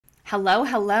Hello,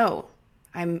 hello.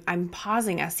 I'm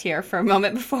pausing us here for a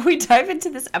moment before we dive into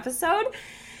this episode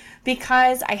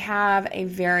because I have a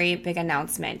very big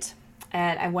announcement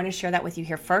and I want to share that with you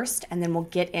here first, and then we'll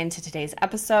get into today's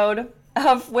episode,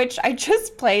 of which I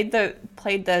just played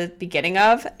the beginning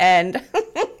of, and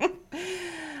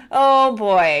oh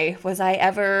boy, was I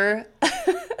ever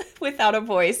without a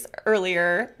voice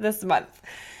earlier this month.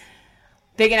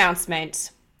 Big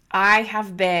announcement. I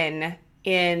have been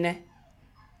in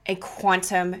a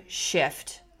quantum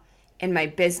shift in my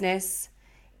business,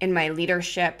 in my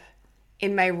leadership,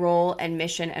 in my role and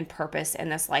mission and purpose in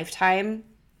this lifetime.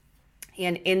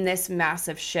 And in this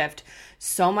massive shift,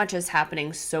 so much is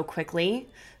happening so quickly.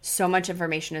 So much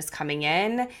information is coming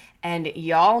in. And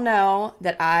y'all know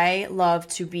that I love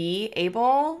to be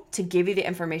able to give you the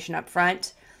information up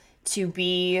front, to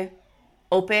be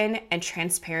open and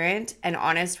transparent and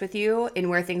honest with you in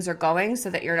where things are going so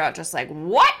that you're not just like,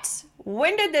 what?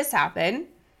 When did this happen?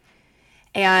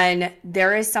 And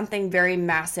there is something very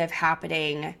massive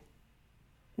happening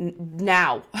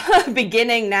now,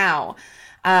 beginning now.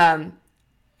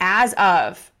 As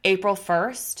of April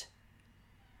 1st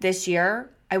this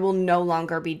year, I will no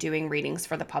longer be doing readings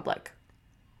for the public.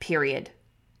 Period.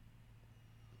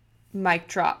 Mic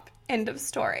drop. End of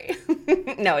story.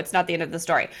 No, it's not the end of the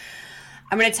story.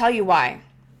 I'm going to tell you why.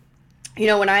 You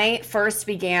know, when I first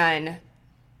began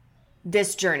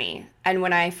this journey and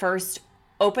when I first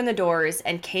opened the doors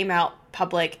and came out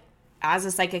public as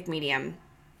a psychic medium,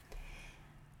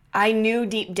 I knew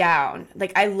deep down,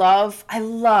 like I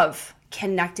love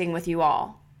connecting with you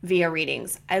all via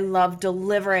readings. I love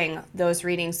delivering those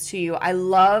readings to you. I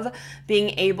love being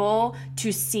able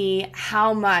to see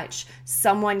how much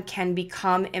someone can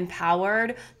become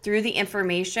empowered through the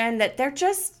information that they're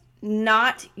just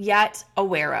not yet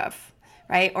aware of,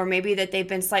 right? Or maybe that they've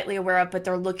been slightly aware of, but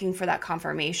they're looking for that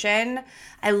confirmation.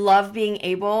 I love being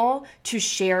able to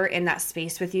share in that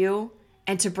space with you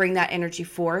and to bring that energy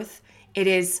forth. It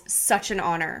is such an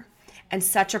honor and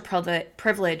such a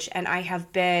privilege, and I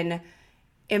have been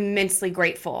immensely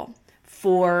grateful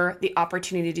for the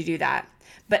opportunity to do that.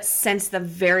 But since the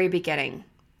very beginning,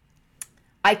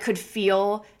 I could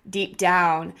feel deep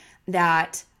down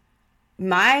that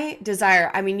my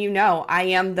desire, I mean, you know, I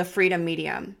am the freedom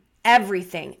medium.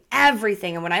 Everything.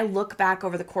 And when I look back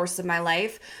over the course of my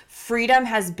life, freedom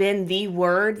has been the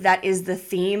word that is the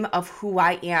theme of who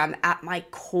I am at my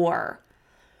core.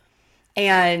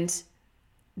 And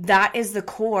that is the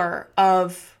core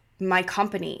of my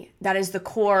company. That is the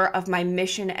core of my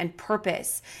mission and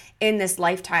purpose in this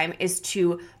lifetime, is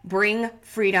to bring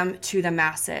freedom to the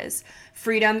masses.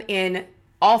 Freedom in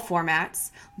all formats,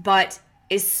 but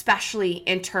especially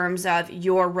in terms of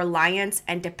your reliance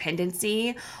and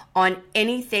dependency on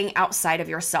anything outside of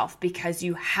yourself, because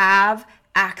you have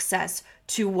access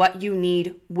to what you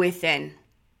need within.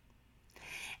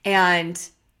 And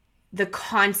the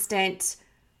constant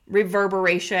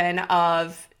reverberation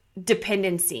of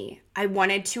dependency, I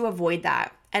wanted to avoid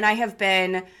that. And I have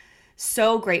been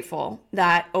so grateful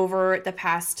that over the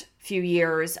past few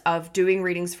years of doing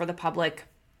readings for the public,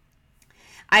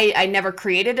 I never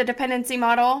created a dependency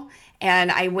model,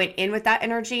 and I went in with that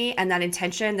energy and that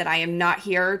intention that I am not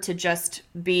here to just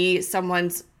be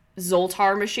someone's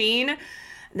Zoltar machine,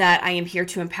 that I am here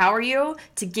to empower you,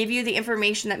 to give you the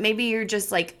information that maybe you're just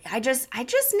like, I just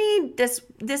need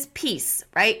this piece,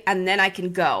 right? And then I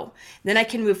can go. Then I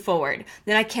can move forward.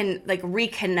 Then I can like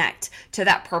reconnect to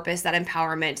that purpose, that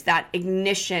empowerment, that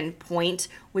ignition point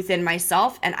within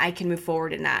myself, and I can move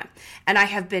forward in that. And I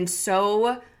have been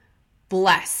so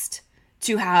blessed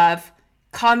to have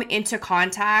come into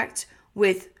contact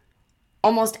with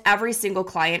almost every single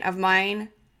client of mine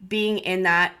being in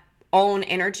that own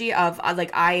energy of like,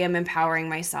 I am empowering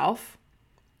myself.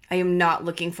 I am not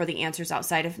looking for the answers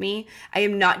outside of me. I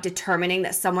am not determining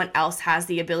that someone else has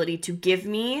the ability to give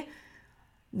me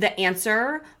the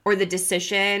answer or the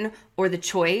decision or the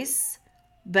choice,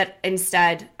 but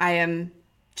instead I am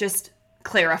just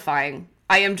clarifying.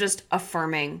 I am just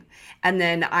affirming, and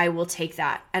then I will take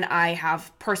that, and I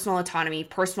have personal autonomy,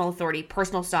 personal authority,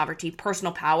 personal sovereignty,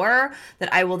 personal power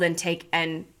that I will then take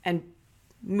and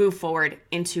move forward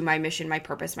into my mission, my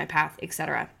purpose, my path,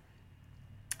 etc.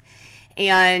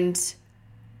 And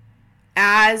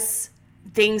as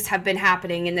things have been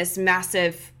happening in this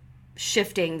massive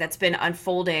shifting that's been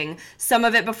unfolding, some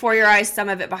of it before your eyes, some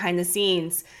of it behind the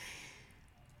scenes,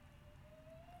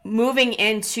 moving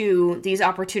into these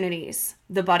opportunities,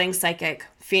 the budding psychic,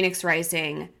 Phoenix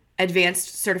Rising,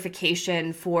 advanced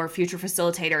certification for future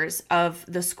facilitators of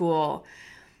the school.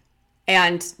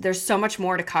 And there's so much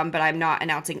more to come, but I'm not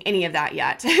announcing any of that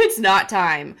yet. It's not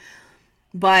time.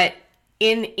 But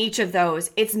in each of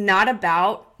those, it's not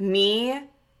about me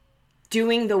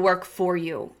doing the work for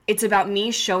you. It's about me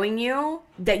showing you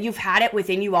that you've had it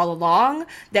within you all along,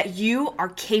 that you are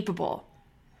capable.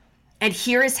 And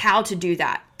here is how to do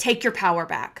that. Take your power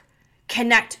back.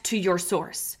 Connect to your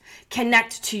source.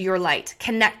 Connect to your light.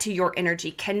 Connect to your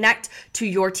energy. Connect to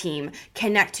your team.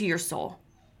 Connect to your soul.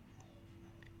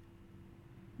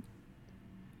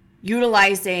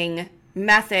 Utilizing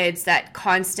methods that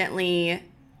constantly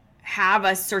have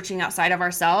us searching outside of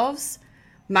ourselves,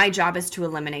 my job is to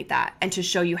eliminate that and to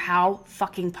show you how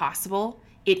fucking possible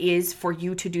it is for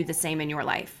you to do the same in your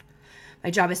life.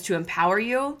 My job is to empower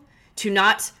you, to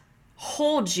not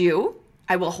hold you.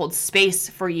 I will hold space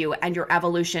for you and your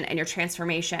evolution and your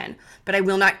transformation, but I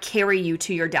will not carry you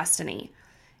to your destiny.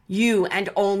 You and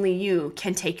only you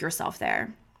can take yourself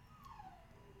there.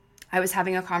 I was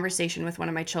having a conversation with one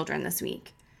of my children this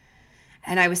week,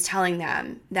 and I was telling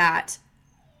them that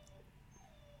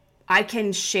I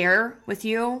can share with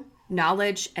you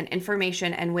knowledge and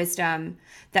information and wisdom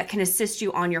that can assist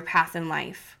you on your path in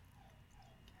life.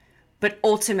 But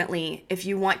ultimately, if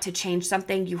you want to change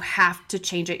something, you have to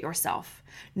change it yourself.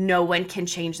 No one can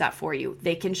change that for you.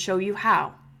 They can show you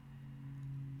how,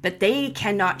 but they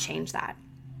cannot change that.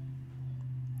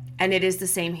 And it is the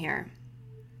same here.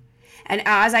 And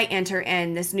as I enter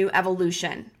in this new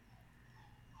evolution,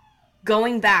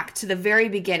 going back to the very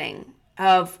beginning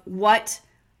of what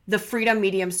the Freedom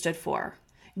Medium stood for,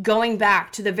 going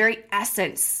back to the very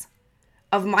essence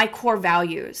of my core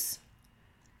values,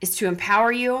 is to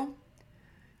empower you,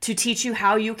 to teach you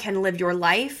how you can live your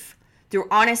life through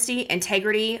honesty,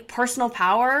 integrity, personal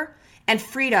power, and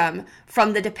freedom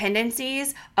from the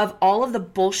dependencies of all of the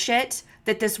bullshit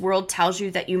that this world tells you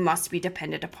that you must be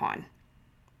dependent upon.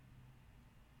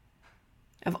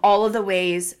 Of all of the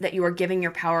ways that you are giving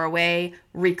your power away,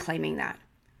 reclaiming that.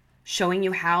 Showing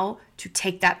you how to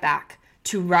take that back,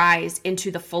 to rise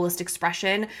into the fullest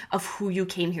expression of who you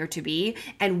came here to be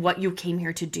and what you came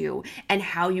here to do and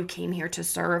how you came here to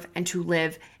serve and to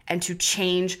live and to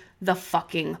change the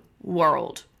fucking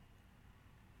world.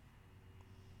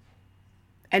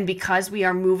 And because we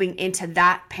are moving into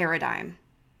that paradigm,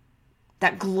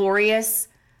 that glorious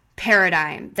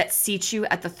paradigm that seats you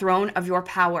at the throne of your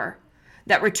power,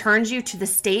 that returns you to the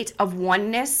state of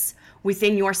oneness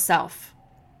within yourself,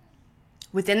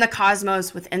 within the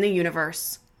cosmos, within the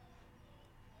universe.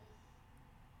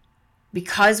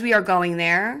 Because we are going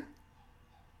there,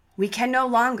 we can no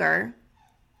longer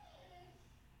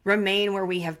remain where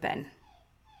we have been.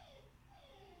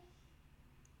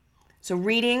 So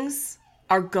readings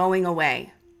are going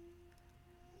away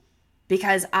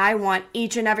because I want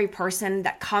each and every person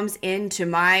that comes into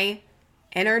my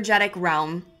energetic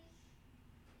realm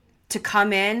to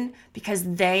come in because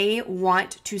they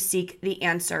want to seek the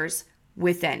answers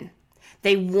within.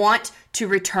 They want to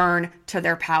return to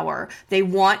their power. They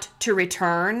want to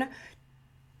return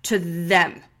to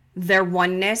them, their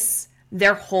oneness,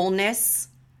 their wholeness,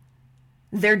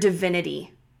 their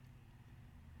divinity.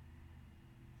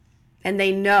 And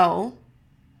they know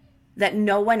that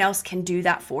no one else can do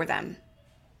that for them.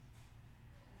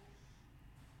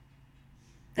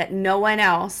 That no one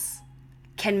else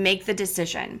can make the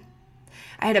decision.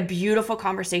 I had a beautiful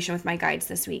conversation with my guides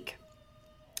this week.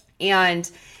 And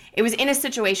it was in a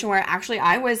situation where actually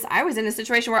I was in a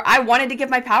situation where I wanted to give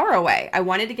my power away. I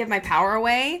wanted to give my power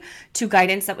away to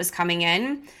guidance that was coming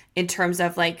in terms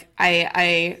of like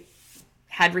I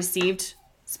had received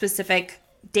specific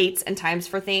dates and times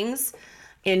for things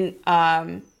in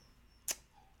a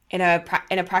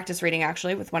practice reading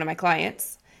actually with one of my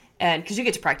clients. And because you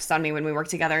get to practice on me when we work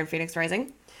together in Phoenix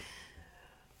Rising.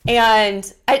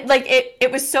 And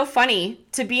it was so funny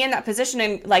to be in that position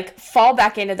and like fall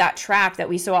back into that trap that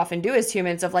we so often do as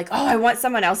humans of like, oh, I want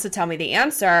someone else to tell me the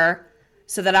answer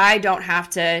so that I don't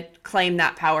have to claim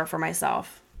that power for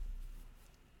myself.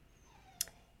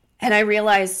 And I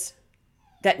realized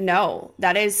that no,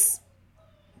 that is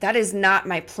not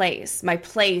my place. My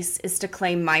place is to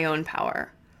claim my own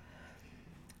power.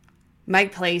 My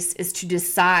place is to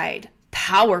decide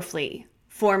powerfully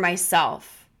for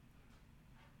myself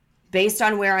based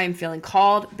on where I'm feeling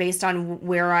called, based on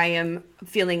where I am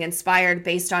feeling inspired,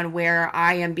 based on where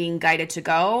I am being guided to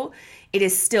go. It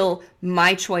is still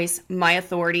my choice, my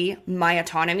authority, my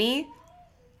autonomy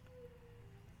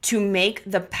to make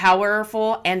the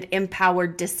powerful and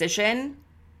empowered decision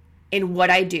in what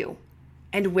I do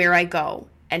and where I go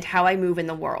and how I move in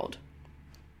the world.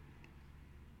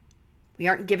 We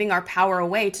aren't giving our power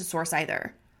away to source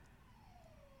either.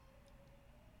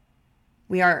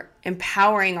 We are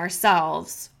empowering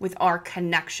ourselves with our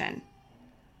connection.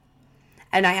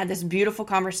 And I had this beautiful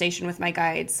conversation with my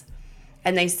guides.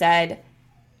 And they said,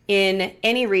 in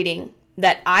any reading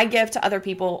that I give to other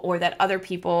people or that other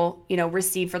people,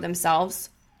 receive for themselves,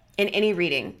 in any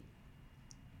reading,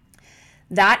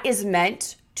 that is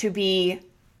meant to be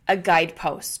a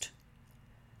guidepost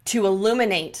to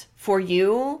illuminate for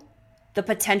you the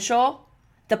potential,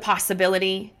 the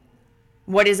possibility,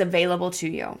 what is available to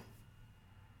you.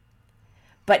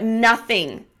 But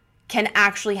nothing can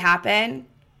actually happen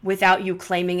without you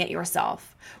claiming it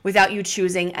yourself, without you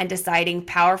choosing and deciding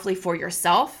powerfully for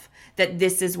yourself that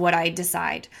this is what I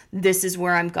decide. This is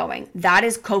where I'm going. That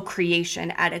is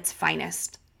co-creation at its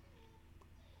finest.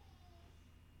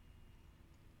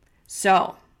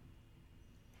 So,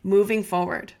 moving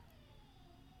forward,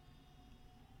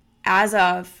 as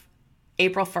of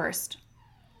April 1st,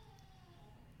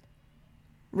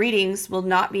 readings will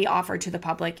not be offered to the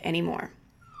public anymore.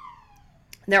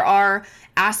 There are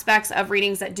aspects of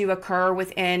readings that do occur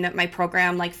within my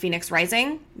program, like Phoenix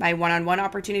Rising, my one-on-one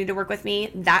opportunity to work with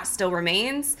me. That still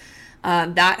remains.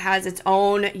 That has its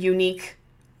own unique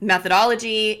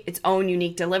methodology, its own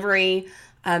unique delivery.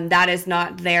 That is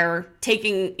not there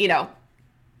taking,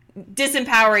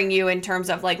 disempowering you in terms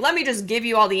of like, let me just give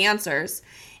you all the answers.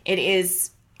 It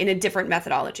is in a different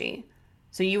methodology.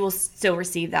 So you will still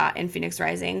receive that in Phoenix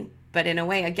Rising, but in a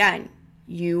way, again,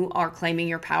 you are claiming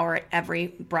your power at every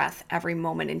breath, every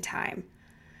moment in time,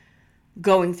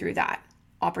 going through that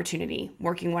opportunity,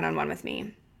 working one-on-one with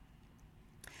me.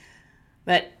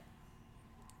 But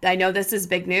I know this is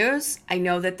big news. I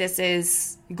know that this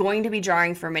is going to be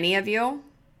jarring for many of you.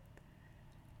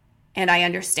 And I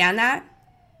understand that.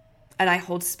 And I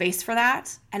hold space for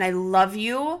that. And I love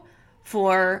you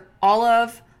for all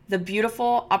of the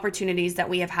beautiful opportunities that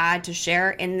we have had to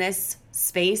share in this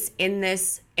space, in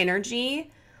this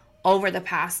energy over the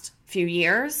past few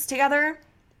years together.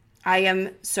 I am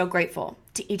so grateful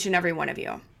to each and every one of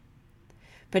you.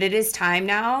 But it is time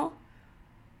now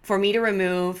for me to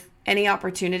remove any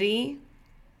opportunity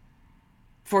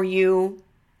for you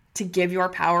to give your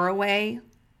power away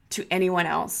to anyone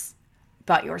else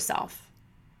but yourself.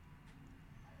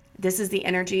 This is the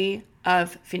energy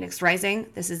of Phoenix Rising.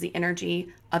 This is the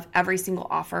energy of every single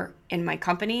offer in my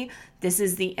company. This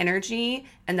is the energy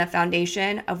and the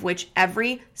foundation of which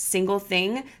every single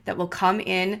thing that will come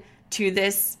in to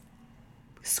this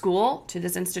school, to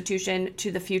this institution,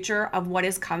 to the future of what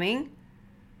is coming.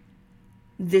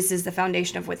 This is the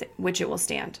foundation of which it will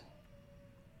stand.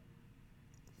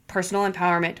 Personal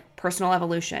empowerment, personal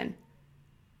evolution,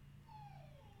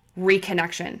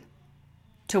 reconnection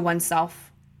to oneself,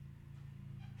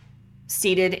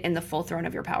 seated in the full throne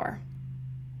of your power.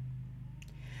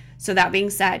 So that being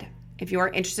said, if you are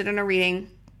interested in a reading,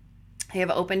 I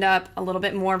have opened up a little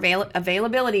bit more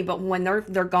availability, but when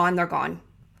they're gone, they're gone.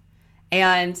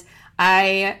 And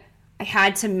I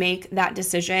had to make that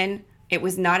decision. It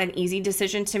was not an easy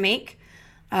decision to make.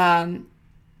 I'm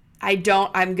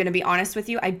going to be honest with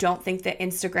you, I don't think that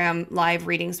Instagram live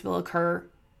readings will occur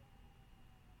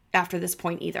after this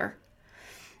point either.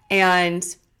 And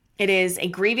it is a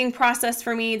grieving process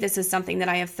for me. This is something that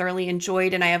I have thoroughly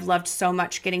enjoyed, and I have loved so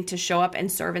much getting to show up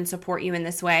and serve and support you in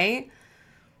this way.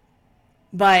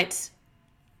 But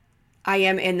I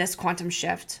am in this quantum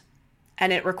shift,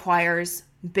 and it requires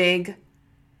big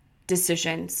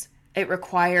decisions. It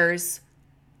requires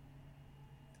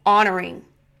honoring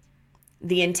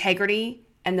the integrity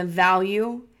and the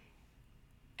value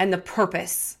and the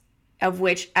purpose of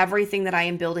which everything that I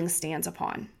am building stands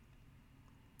upon.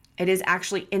 It is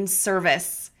actually in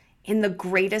service, in the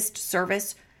greatest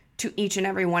service to each and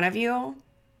every one of you,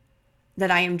 that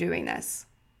I am doing this.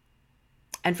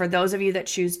 And for those of you that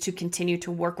choose to continue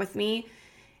to work with me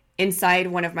inside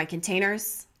one of my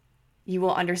containers, you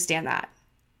will understand that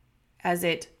as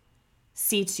it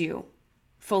seats you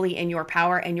fully in your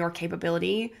power and your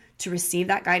capability to receive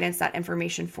that guidance, that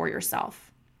information for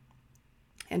yourself.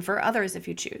 And for others, if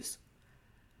you choose,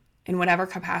 in whatever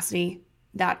capacity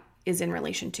that is in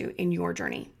relation to in your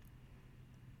journey.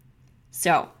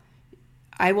 So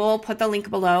I will put the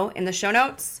link below in the show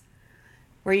notes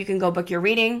where you can go book your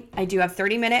reading. I do have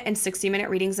 30-minute and 60-minute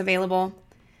readings available.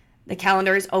 The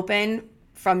calendar is open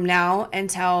from now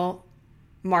until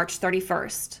March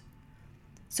 31st.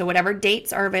 So whatever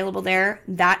dates are available there,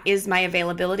 that is my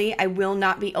availability. I will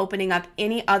not be opening up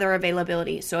any other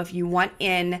availability. So if you want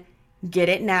in, get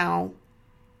it now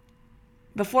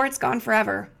before it's gone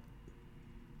forever,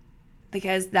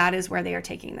 because that is where they are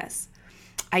taking this.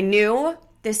 I knew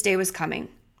this day was coming.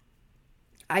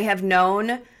 I have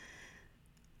known,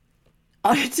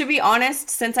 to be honest,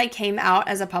 since I came out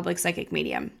as a public psychic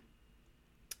medium.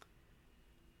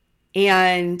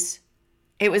 And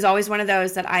it was always one of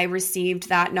those that I received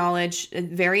that knowledge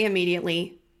very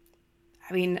immediately.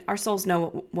 I mean, our souls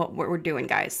know what we're doing,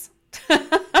 guys.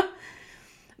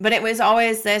 But it was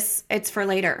always this, it's for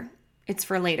later. It's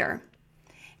for later.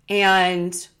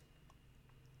 And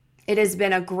it has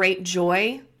been a great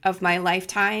joy of my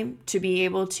lifetime to be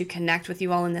able to connect with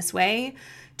you all in this way,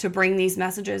 to bring these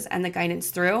messages and the guidance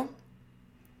through.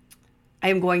 I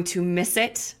am going to miss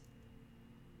it,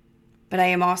 but I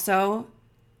am also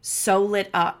so lit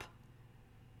up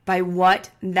by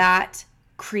what that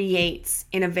creates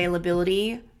in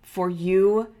availability for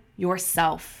you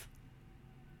yourself,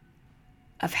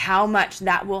 of how much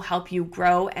that will help you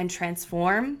grow and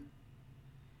transform,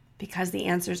 because the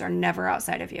answers are never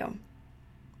outside of you.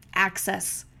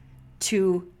 Access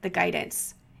to the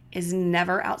guidance is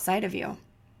never outside of you.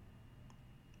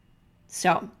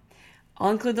 So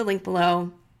I'll include the link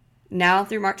below now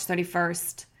through March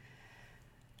 31st.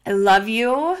 I love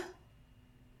you.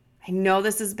 I know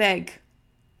this is big.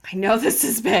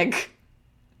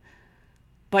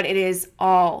 But it is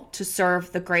all to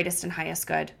serve the greatest and highest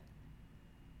good.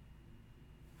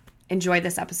 Enjoy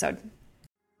this episode.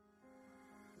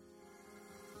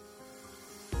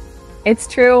 It's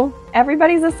true.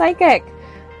 Everybody's a psychic.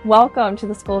 Welcome to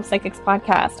the School of Psychics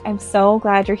podcast. I'm so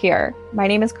glad you're here. My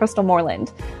name is Crystal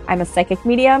Moreland. I'm a psychic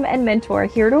medium and mentor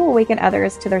here to awaken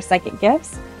others to their psychic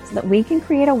gifts so that we can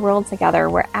create a world together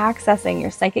where accessing your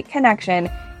psychic connection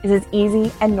is as easy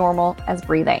and normal as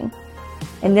breathing.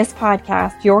 In this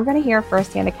podcast, you're going to hear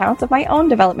firsthand accounts of my own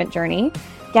development journey,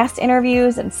 guest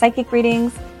interviews, and psychic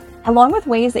readings, along with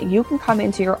ways that you can come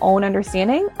into your own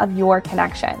understanding of your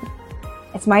connection.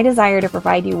 It's my desire to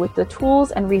provide you with the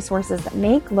tools and resources that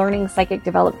make learning psychic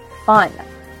development fun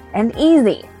and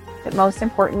easy, but most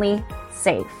importantly,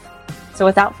 safe. So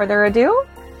without further ado,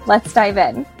 let's dive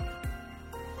in.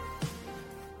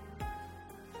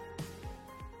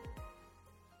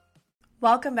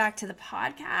 Welcome back to the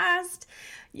podcast.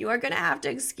 You are going to have to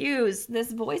excuse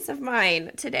this voice of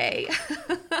mine today.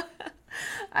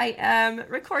 I am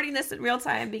recording this in real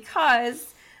time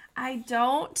because I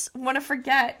don't want to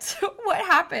forget what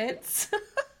happens.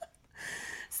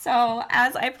 So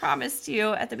as I promised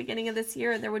you at the beginning of this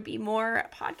year, there would be more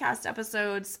podcast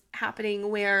episodes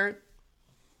happening where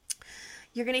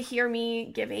you're going to hear me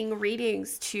giving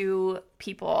readings to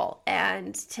people.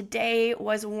 And today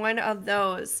was one of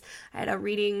those. I had a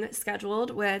reading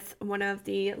scheduled with one of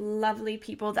the lovely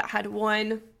people that had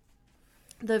won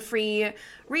the free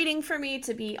reading for me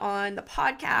to be on the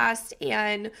podcast.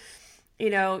 And, you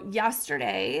know,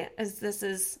 yesterday, as this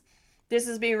is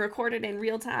being recorded in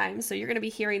real time, so you're going to be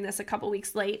hearing this a couple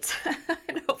weeks late.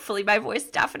 And hopefully my voice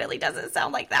definitely doesn't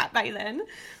sound like that by then.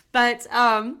 But,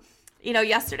 you know,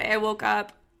 yesterday I woke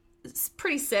up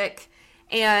pretty sick,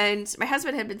 and my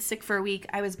husband had been sick for a week.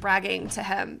 I was bragging to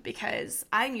him because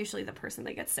I'm usually the person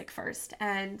that gets sick first,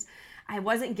 and I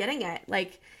wasn't getting it.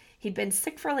 Like, he'd been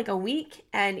sick for like a week,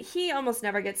 and he almost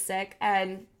never gets sick,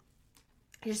 and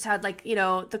he just had, like, you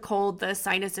know, the cold, the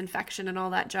sinus infection and all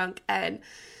that junk, and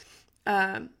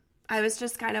I was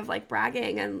just kind of like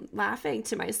bragging and laughing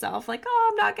to myself, like, oh,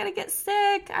 I'm not gonna get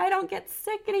sick. I don't get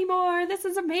sick anymore. This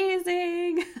is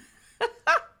amazing.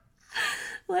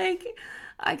 Like,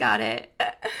 I got it.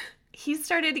 He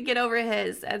started to get over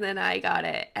his, and then I got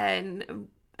it. And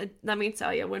let me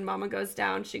tell you, when mama goes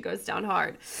down, she goes down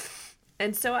hard.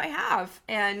 And so I have.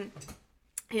 And,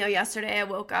 you know, yesterday I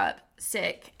woke up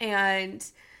sick, and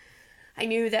I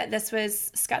knew that this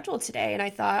was scheduled today. And I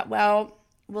thought, well,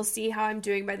 we'll see how I'm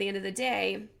doing by the end of the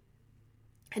day.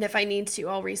 And if I need to,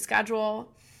 I'll reschedule.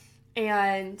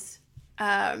 And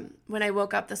when I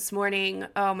woke up this morning,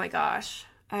 oh my gosh,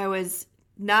 I was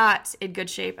not in good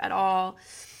shape at all,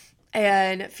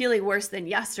 and feeling worse than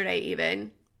yesterday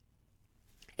even.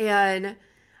 And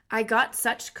I got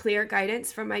such clear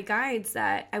guidance from my guides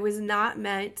that I was not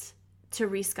meant to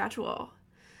reschedule.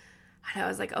 And I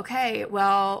was like, okay,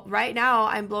 well, right now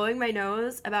I'm blowing my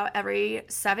nose about every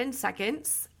 7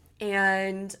 seconds,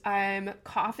 and I'm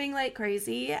coughing like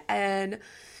crazy, and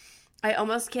I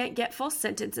almost can't get full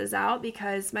sentences out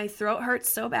because my throat hurts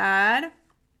so bad.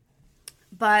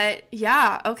 But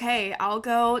yeah, okay, I'll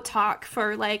go talk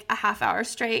for like a half hour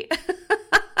straight.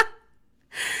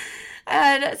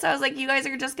 And so I was like, you guys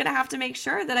are just going to have to make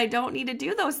sure that I don't need to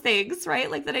do those things, right?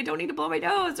 Like that I don't need to blow my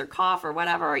nose or cough or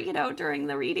whatever, you know, during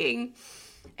the reading.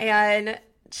 And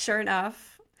sure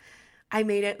enough, I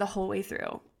made it the whole way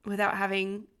through without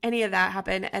having any of that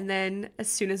happen. And then as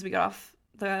soon as we got off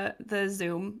the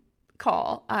Zoom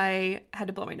call, I had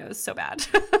to blow my nose so bad.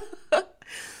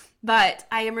 But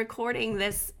I am recording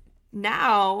this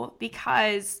now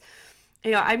because, you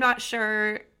know, I'm not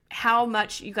sure how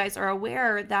much you guys are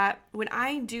aware that when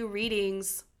I do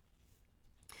readings,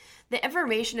 the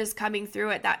information is coming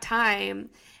through at that time,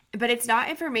 but it's not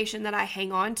information that I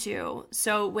hang on to.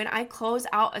 So when I close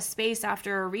out a space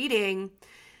after a reading,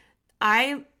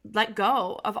 I let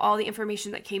go of all the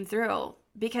information that came through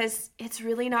because it's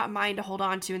really not mine to hold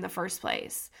on to in the first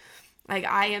place. Like,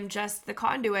 I am just the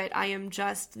conduit. I am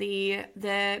just the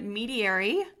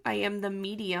mediary. I am the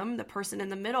medium, the person in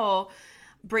the middle,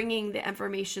 bringing the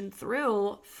information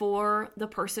through for the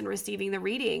person receiving the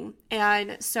reading.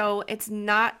 And so it's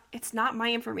not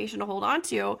my information to hold on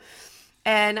to.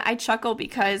 And I chuckle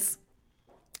because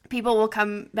people will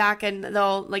come back and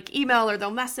they'll like email or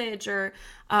they'll message or,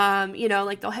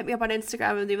 like they'll hit me up on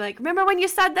Instagram and they'll be like, remember when you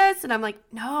said this? And I'm like,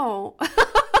 no,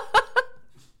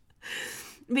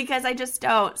 because I just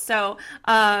don't. So,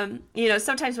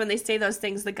 sometimes when they say those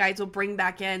things, the guides will bring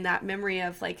back in that memory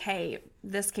of like, hey,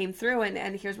 this came through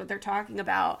and here's what they're talking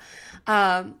about.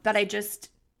 But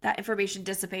that information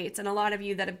dissipates. And a lot of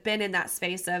you that have been in that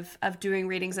space of doing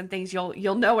readings and things,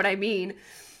 you'll know what I mean.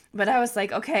 But I was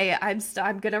like, okay, I'm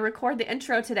going to record the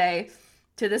intro today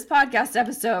to this podcast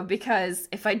episode, because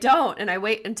if I don't and I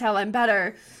wait until I'm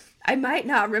better, I might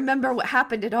not remember what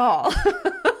happened at all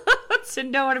to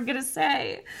know what I'm going to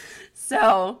say.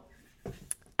 So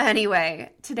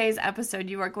anyway, today's episode,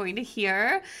 you are going to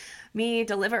hear me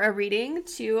deliver a reading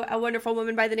to a wonderful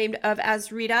woman by the name of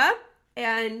Asrita.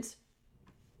 And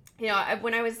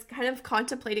when I was kind of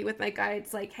contemplating with my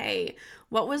guides, like, hey,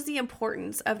 what was the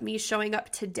importance of me showing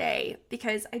up today?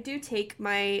 Because I do take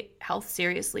my health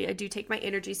seriously. I do take my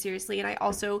energy seriously. And I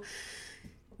also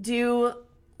do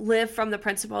live from the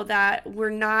principle that we're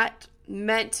not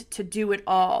meant to do it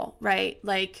all, right?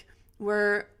 Like,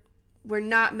 we're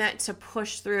not meant to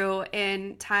push through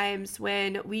in times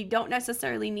when we don't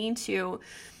necessarily need to.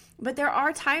 But there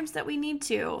are times that we need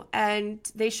to, and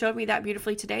they showed me that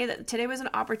beautifully today, that today was an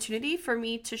opportunity for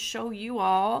me to show you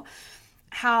all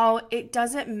how it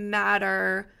doesn't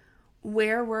matter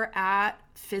where we're at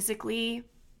physically,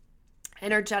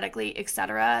 energetically,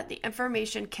 etc. The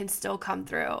information can still come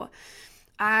through.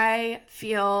 I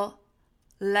feel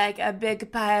like a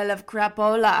big pile of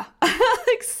crapola,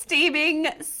 like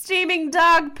steaming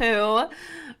dog poo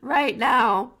right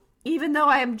now. Even though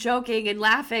I am joking and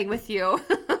laughing with you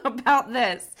about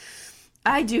this,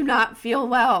 I do not feel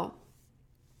well.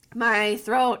 My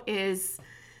throat is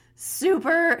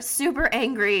super, super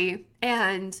angry,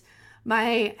 and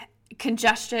my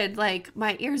congested, like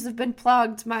my ears have been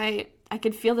plugged. I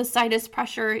could feel the sinus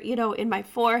pressure, in my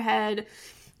forehead.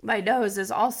 My nose is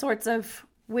all sorts of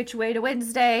which way to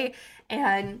Wednesday.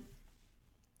 And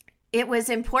it was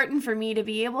important for me to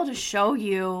be able to show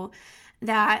you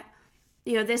that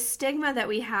this stigma that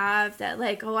we have that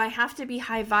like, oh, I have to be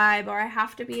high vibe, or I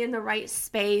have to be in the right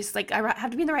space. Like, I have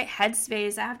to be in the right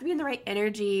headspace. I have to be in the right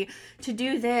energy to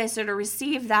do this or to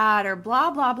receive that or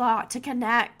blah, blah, blah, to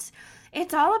connect.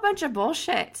 It's all a bunch of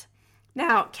bullshit.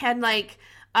 Now, can like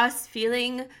us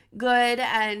feeling good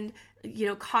and,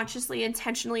 consciously,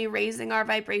 intentionally raising our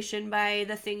vibration by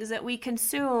the things that we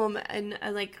consume and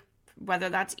like, whether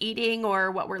that's eating or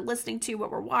what we're listening to,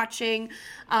 what we're watching,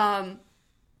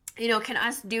 can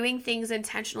us doing things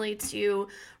intentionally to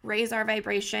raise our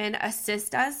vibration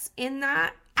assist us in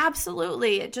that?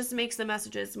 Absolutely. It just makes the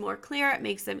messages more clear. It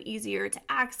makes them easier to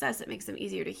access. It makes them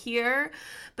easier to hear.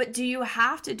 But do you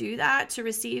have to do that to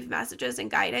receive messages and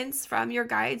guidance from your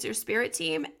guides, your spirit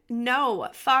team? No.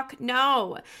 Fuck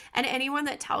no. And anyone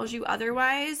that tells you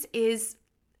otherwise is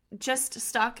just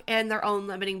stuck in their own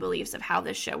limiting beliefs of how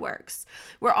this shit works.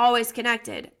 We're always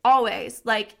connected. Always.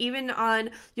 Like, even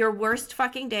on your worst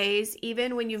fucking days,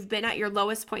 even when you've been at your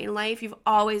lowest point in life, you've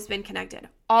always been connected.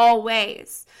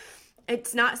 Always.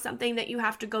 It's not something that you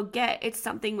have to go get. It's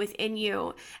something within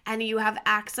you, and you have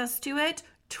access to it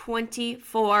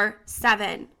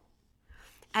 24/7.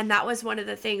 And that was one of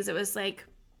the things. It was like,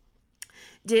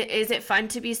 is it fun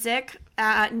to be sick?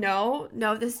 No,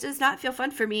 this does not feel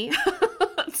fun for me.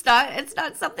 It's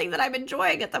not something that I'm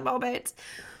enjoying at the moment,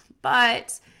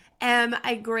 but am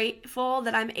I grateful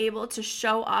that I'm able to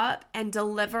show up and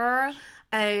deliver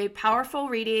a powerful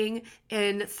reading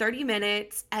in 30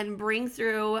 minutes and bring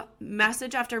through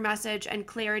message after message and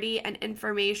clarity and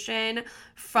information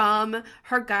from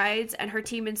her guides and her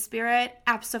team in spirit?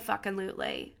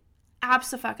 Abso-fucking-lutely.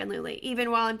 Abso-fucking-lutely.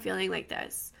 Even while I'm feeling like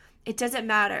this, it doesn't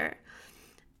matter.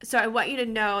 So I want you to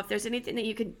know, if there's anything that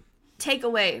you can take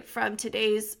away from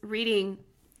today's reading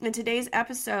and today's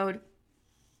episode,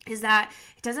 is that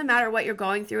it doesn't matter what you're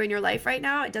going through in your life right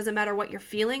now. It doesn't matter what you're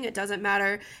feeling. It doesn't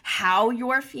matter how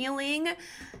you're feeling.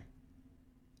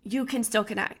 you can still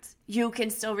connect. You can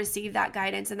still receive that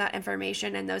guidance and that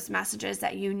information and those messages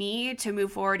that you need to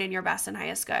move forward in your best and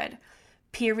highest good.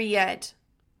 Period.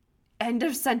 End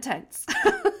of sentence.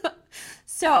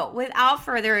 So, without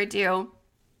further ado,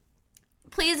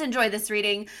 please enjoy this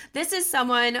reading. This is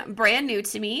someone brand new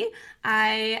to me.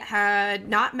 I had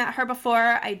not met her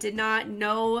before. I did not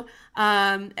know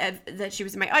that she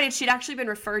was in my audience. She'd actually been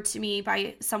referred to me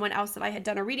by someone else that I had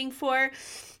done a reading for.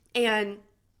 And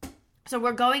so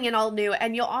we're going in all new,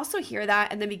 and you'll also hear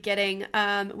that in the beginning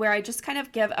where I just kind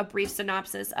of give a brief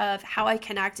synopsis of how I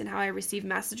connect and how I receive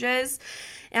messages.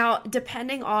 Now,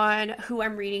 depending on who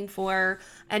I'm reading for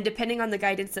and depending on the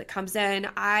guidance that comes in,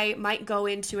 I might go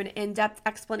into an in-depth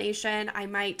explanation. I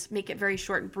might make it very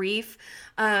short and brief,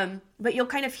 but you'll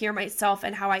kind of hear myself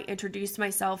and how I introduce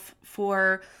myself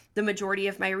for the majority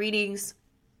of my readings,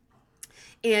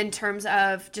 in terms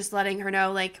of just letting her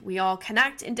know, like, we all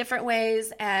connect in different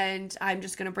ways, and I'm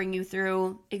just going to bring you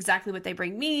through exactly what they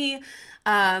bring me.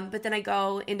 But then I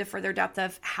go into further depth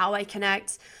of how I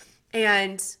connect,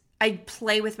 and I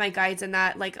play with my guides in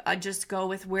that, like, I just go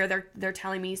with where they're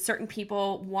telling me. Certain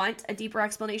people want a deeper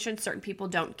explanation, certain people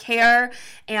don't care,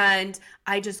 and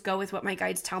I just go with what my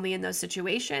guides tell me in those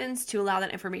situations to allow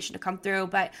that information to come through.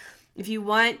 But if you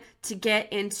want to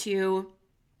get into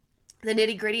the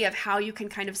nitty gritty of how you can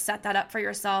kind of set that up for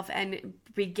yourself and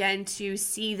begin to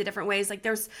see the different ways. Like,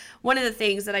 there's one of the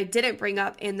things that I didn't bring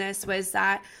up in this was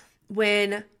that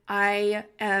when I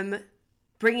am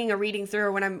bringing a reading through,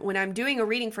 or when I'm doing a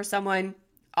reading for someone,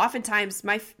 oftentimes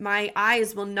my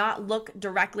eyes will not look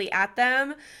directly at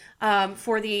them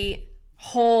for the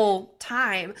whole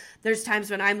time. There's times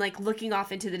when I'm like looking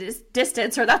off into the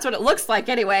distance, or that's what it looks like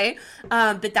anyway.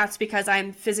 But that's because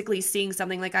I'm physically seeing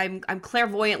something, like I'm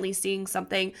clairvoyantly seeing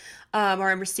something,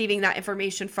 or I'm receiving that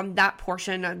information from that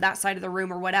portion of that side of the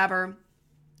room or whatever.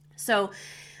 So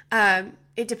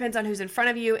it depends on who's in front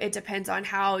of you. It depends on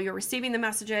how you're receiving the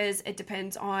messages. It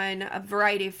depends on a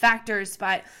variety of factors.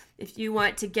 But if you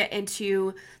want to get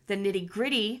into the nitty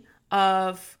gritty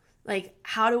of, like,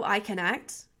 how do I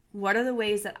connect? What are the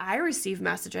ways that I receive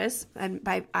messages? And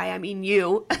by I mean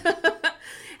you.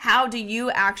 How do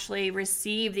you actually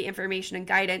receive the information and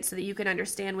guidance so that you can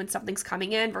understand when something's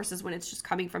coming in versus when it's just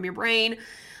coming from your brain?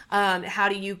 How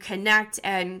do you connect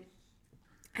and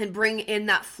bring in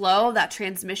that flow, that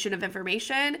transmission of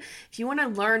information? If you want to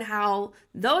learn how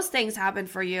those things happen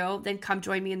for you, then come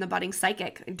join me in the Budding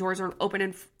Psychic. Doors are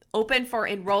open for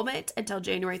enrollment until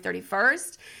January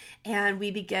 31st. And we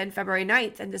begin February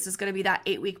 9th. And this is going to be that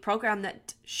 8-week program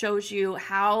that shows you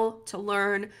how to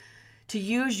learn to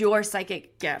use your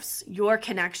psychic gifts, your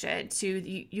connection to,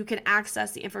 you can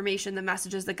access the information, the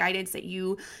messages, the guidance that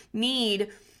you need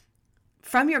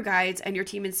from your guides and your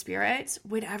team in spirit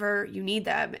whenever you need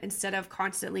them, instead of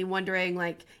constantly wondering,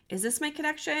 like, is this my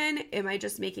connection? Am I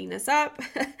just making this up?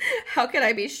 How can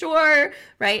I be sure?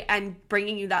 Right? And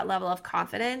bringing you that level of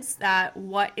confidence that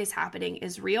what is happening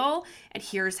is real, and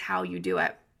here's how you do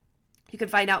it. You can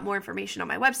find out more information on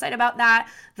my website about that,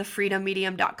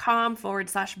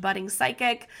 thefreedommedium.com/budding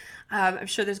psychic. I'm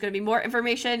sure there's going to be more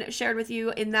information shared with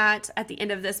you in that at the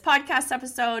end of this podcast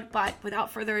episode. But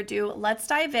without further ado, let's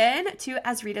dive in to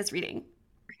Asrita's reading.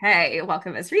 Okay,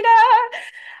 welcome, Asrita.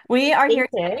 We are here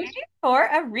today for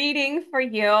a reading for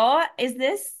you. Is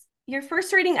this your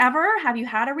first reading ever? Have you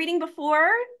had a reading before?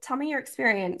 Tell me your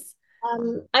experience.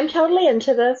 I'm totally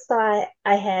into this. I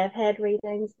have had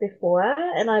readings before,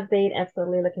 and I've been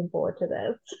absolutely looking forward to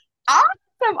this.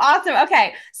 Awesome.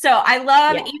 Okay. So I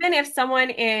love, even if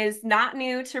someone is not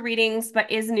new to readings,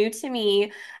 but is new to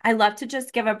me, I love to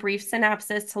just give a brief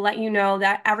synopsis to let you know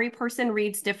that every person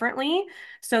reads differently.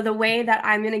 So the way that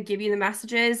I'm going to give you the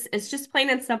messages is just plain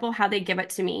and simple how they give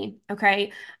it to me.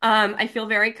 Okay. I feel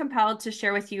very compelled to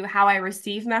share with you how I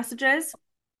receive messages.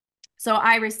 So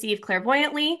I receive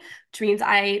clairvoyantly, which means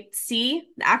I see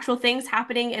the actual things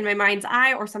happening in my mind's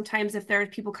eye, or sometimes if there are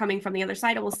people coming from the other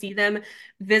side, I will see them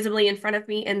visibly in front of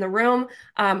me in the room,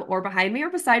 or behind me or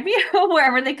beside me,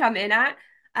 wherever they come in at.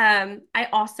 I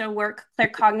also work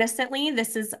claircognizantly.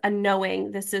 This is a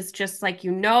knowing. This is just like,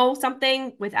 you know,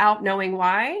 something without knowing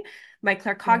why. My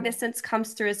claircognizance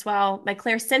comes through as well. My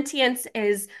clairsentience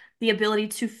is the ability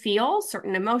to feel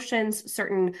certain emotions,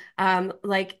 certain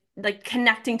like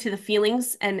connecting to the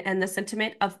feelings and the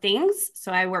sentiment of things.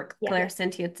 So I work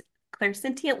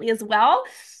clairsentiently as well.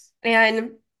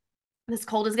 And this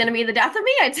cold is going to be the death of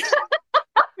me.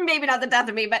 Maybe not the death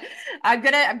of me, but I'm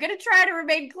gonna try to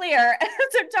remain clear as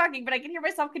I'm talking, but I can hear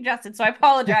myself congested, so I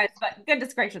apologize, but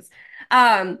goodness gracious.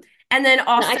 And then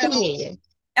also, No, I can hear you.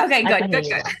 Okay, good.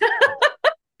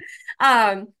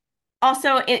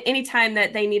 also, anytime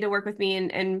that they need to work with me,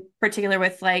 in particular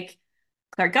with like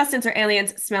clairgustance or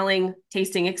aliens, smelling,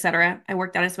 tasting, etc., I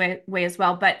work that way as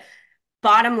well. But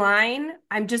bottom line,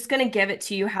 I'm just going to give it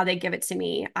to you how they give it to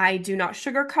me. I do not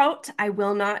sugarcoat. I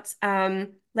will not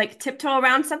like tiptoe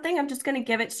around something. I'm just going to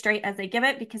give it straight as they give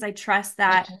it because I trust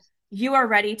that Okay. you are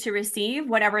ready to receive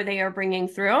whatever they are bringing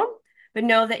through. But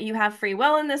know that you have free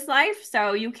will in this life,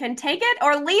 so you can take it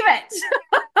or leave it.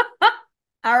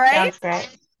 All right. Sounds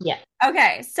great. Yeah.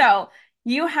 Okay, so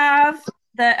you have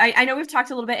I know we've talked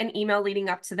a little bit in email leading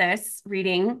up to this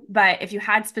reading, but if you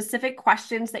had specific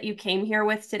questions that you came here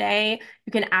with today,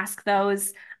 you can ask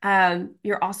those.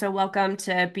 You're also welcome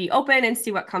to be open and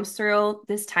see what comes through.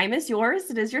 This time is yours.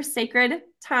 It is your sacred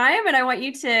time, and I want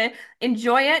you to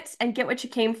enjoy it and get what you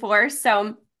came for.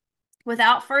 So,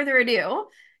 without further ado,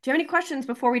 do you have any questions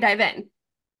before we dive in?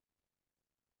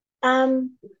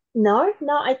 Um, no,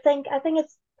 I think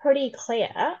it's pretty clear.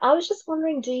 I was just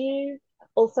wondering, do you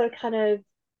also kind of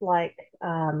like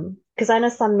because I know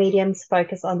some mediums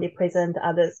focus on the present,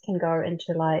 others can go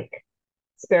into like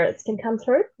spirits can come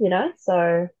through, you know?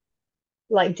 So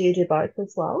like do you do both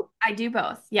as well? I do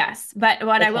both, yes. But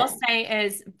what I will Okay. say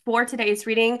is for today's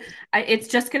reading, it's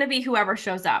just going to be whoever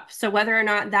shows up. So whether or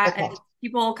not that Okay. is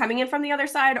people coming in from the other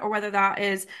side or whether that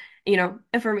is,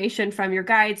 information from your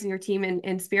guides and your team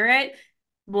in spirit,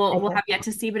 we'll Okay. have yet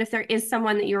to see. But if there is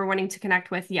someone that you're wanting to connect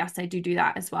with, yes, I do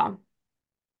that as well.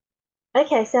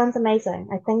 Okay, sounds amazing.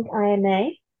 I think I am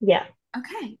a yeah.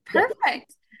 Okay, Yeah.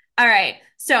 perfect. All right.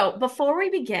 So before we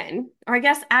begin, or I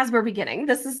guess as we're beginning,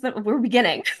 we're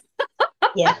beginning.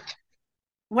 Yeah.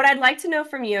 What I'd like to know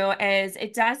from you is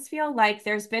it does feel like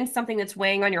there's been something that's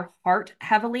weighing on your heart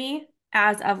heavily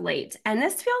as of late. And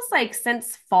this feels like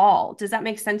since fall. Does that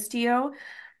make sense to you?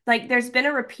 Like there's been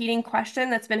a repeating question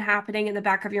that's been happening in the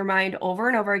back of your mind over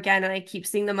and over again. And I keep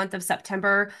seeing the month of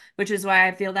September, which is why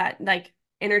I feel that like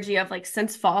energy of like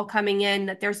since fall coming in,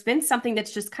 that there's been something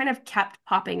that's just kind of kept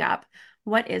popping up.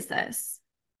 What is this?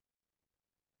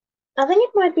 I think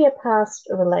it might be a past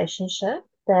relationship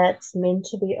that's meant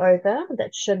to be over,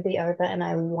 that should be over, and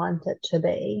I want it to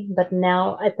be. But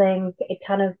now I think it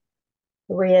kind of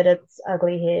reared its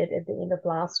ugly head at the end of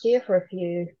last year for a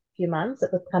few months.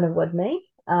 It was kind of with me.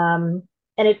 And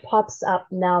it pops up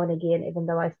now and again, even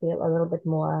though I feel a little bit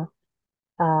more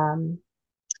um,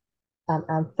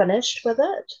 finished with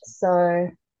it. So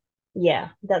yeah,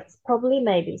 that's probably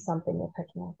maybe something you're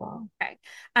picking up on. Okay.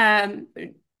 Um,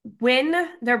 when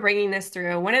they're bringing this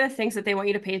through, one of the things that they want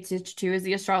you to pay attention to is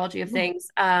the astrology of things,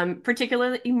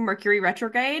 particularly Mercury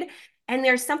retrograde. And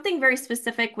there's something very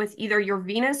specific with either your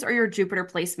Venus or your Jupiter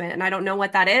placement. And I don't know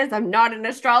what that is. I'm not an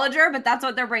astrologer, but that's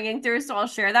what they're bringing through. So I'll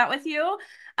share that with you.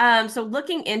 So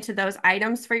looking into those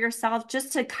items for yourself,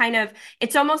 just to kind of,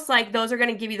 it's almost like those are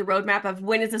going to give you the roadmap of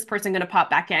when is this person going to pop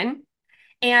back in.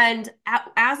 And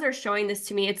as they're showing this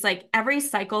to me, it's like every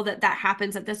cycle that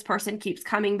happens that this person keeps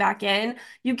coming back in,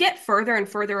 you get further and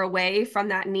further away from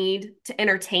that need to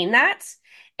entertain that.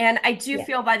 And I do Yeah.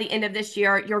 feel by the end of this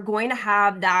year, you're going to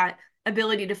have that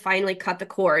ability to finally cut the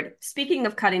cord. Speaking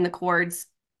of cutting the cords,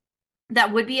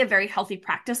 that would be a very healthy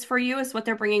practice for you, is what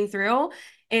they're bringing through,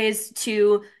 is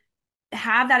to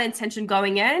have that intention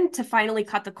going in to finally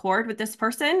cut the cord with this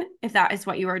person if that is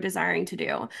what you are desiring to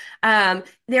do.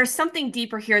 There's something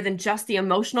deeper here than just the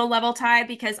emotional level tie,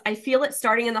 because I feel it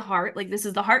starting in the heart. Like this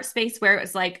is the heart space where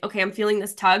it's like, okay, I'm feeling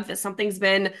this tug that something's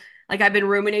been like I've been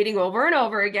ruminating over and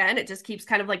over again. It just keeps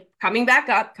kind of like coming back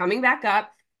up, coming back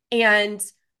up. And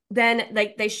then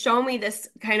like they show me this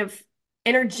kind of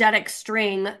energetic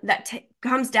string that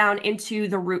comes down into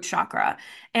the root chakra,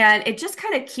 and it just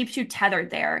kind of keeps you tethered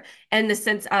there, in the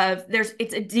sense of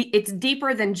it's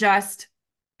deeper than just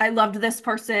I loved this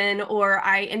person or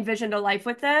I envisioned a life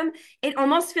with them. It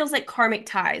almost feels like karmic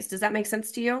ties. Does that make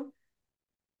sense to you?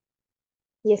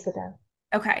 Yes, it does.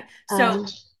 Okay. So, Um,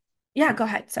 yeah, go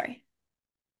ahead. Sorry.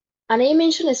 I know you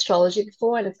mentioned astrology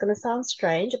before, and it's going to sound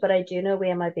strange, but I do know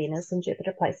where my Venus and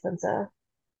Jupiter placements are.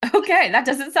 Okay, that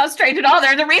doesn't sound strange at all.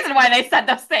 There's a reason why they said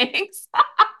those things.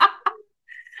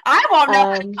 I won't know how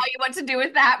to Um, tell you what to do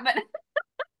with that, but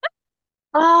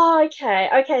oh, okay.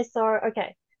 Okay.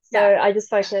 yeah. So I just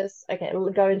focus, okay,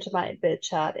 go into my birth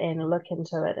chart and look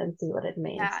into it and see what it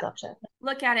means. Yeah. Gotcha.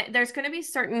 Look at it. There's going to be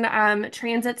certain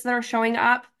transits that are showing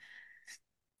up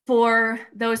for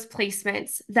those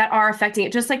placements that are affecting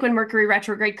it. Just like when Mercury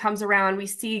retrograde comes around, we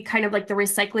see kind of like the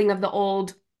recycling of the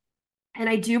old. And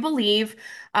I do believe,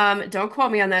 don't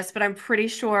quote me on this, but I'm pretty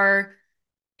sure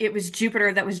it was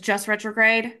Jupiter that was just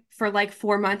retrograde for like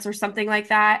 4 months or something like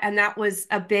that. And that was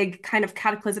a big kind of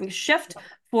cataclysmic shift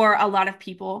for a lot of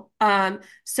people.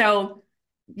 So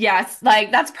Yes,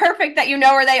 like that's perfect that you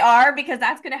know where they are because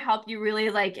that's going to help you really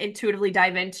like intuitively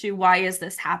dive into why is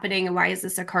this happening and why is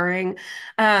this occurring.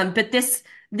 But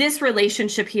this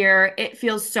relationship here, it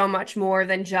feels so much more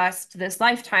than just this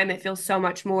lifetime. It feels so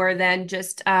much more than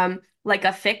just like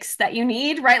a fix that you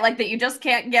need, right? Like that you just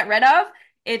can't get rid of.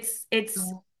 It's Yeah.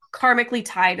 karmically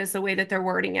tied is the way that they're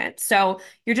wording it. So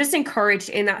you're just encouraged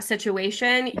in that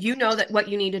situation. You know that what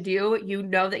you need to do. You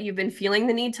know that you've been feeling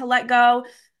the need to let go.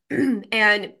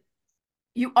 And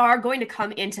you are going to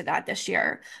come into that this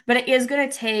year, but it is going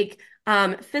to take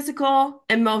physical,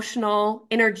 emotional,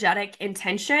 energetic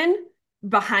intention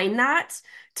behind that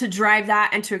to drive that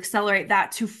and to accelerate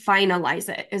that to finalize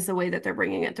it, is the way that they're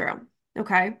bringing it through.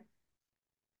 Okay.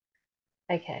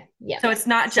 Okay. Yeah. So it's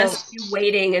not So, just you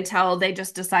waiting until they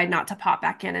just decide not to pop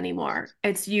back in anymore.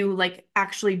 It's you like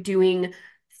actually doing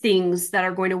things that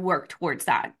are going to work towards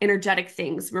that, energetic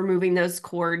things, removing those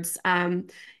cords,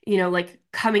 like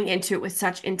coming into it with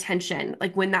such intention.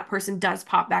 Like when that person does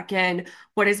pop back in,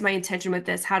 what is my intention with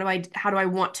this? How do I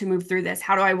want to move through this?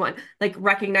 How do I want, like,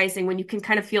 recognizing when you can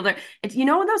kind of feel their, it's, in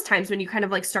those times when you kind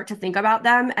of like start to think about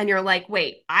them and you're like,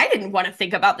 wait, I didn't want to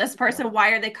think about this person.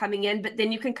 Why are they coming in? But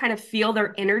then you can kind of feel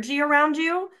their energy around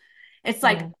you. It's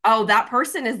like, yeah. oh, that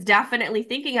person is definitely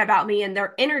thinking about me and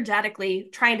they're energetically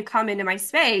trying to come into my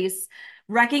space.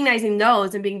 Recognizing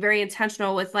those and being very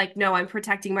intentional with, like, no, I'm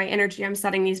protecting my energy. I'm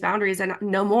setting these boundaries and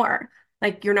no more.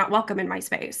 Like, you're not welcome in my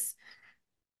space.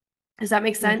 Does that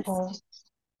make sense? Okay.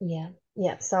 Yeah.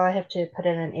 Yeah. So I have to put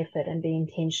in an effort and be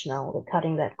intentional with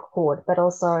cutting that cord, but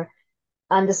also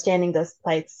understanding those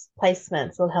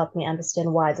placements will help me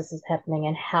understand why this is happening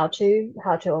and how to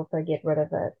also get rid of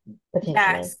it potentially.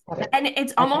 Yes. And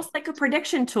it's Okay. almost like a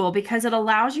prediction tool because it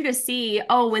allows you to see,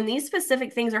 oh, when these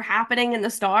specific things are happening in the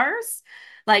stars,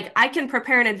 like I can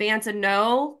prepare in advance and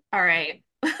know, all right,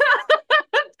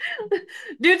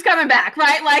 dude's coming back,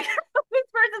 right? Like this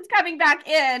person's coming back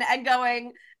in and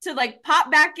going to like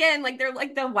pop back in, like they're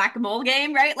like the whack-a-mole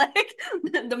game, right? Like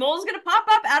the mole's gonna pop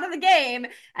up out of the game,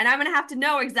 and I'm gonna have to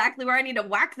know exactly where I need to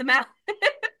whack them out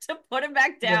to put him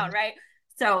back Yeah. down, right?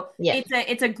 So Yeah.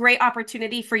 it's a great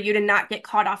opportunity for you to not get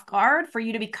caught off guard, for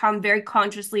you to become very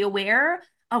consciously aware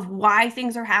of why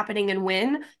things are happening and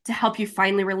when to help you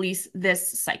finally release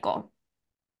this cycle.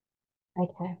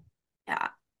 Okay. Yeah,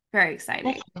 very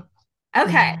exciting. Okay.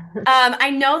 Okay. I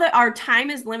know that our time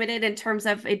is limited in terms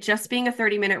of it just being a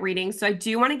 30-minute reading. So I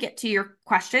do want to get to your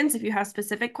questions if you have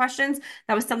specific questions.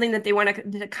 That was something that they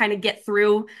wanted to kind of get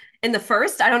through in the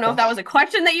first. I don't know if that was a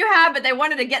question that you had, but they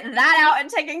wanted to get that out and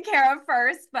taken care of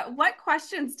first. But what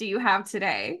questions do you have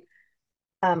today?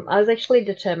 I was actually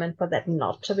determined for that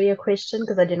not to be a question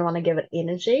because I didn't want to give it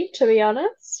energy, to be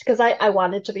honest, because I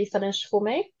wanted to be finished for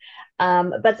me.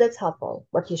 But that's helpful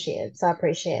what you shared, so I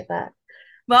appreciate that.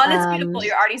 Well, and it's Um, beautiful.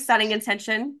 You're already setting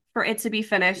intention for it to be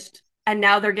finished. And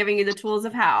now they're giving you the tools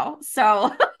of how.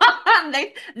 So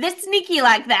they're sneaky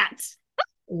like that.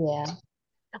 yeah.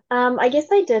 I guess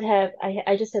I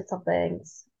just had some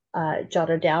things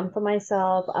jotted down for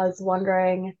myself. I was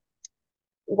wondering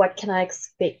what can I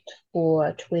expect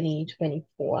for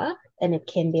 2024? And it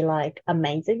can be like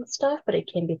amazing stuff, but it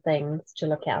can be things to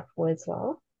look out for as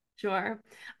well. Sure.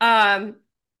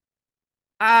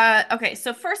 Okay,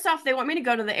 so first off, they want me to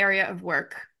go to the area of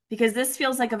work because this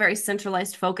feels like a very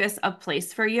centralized focus of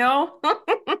place for you.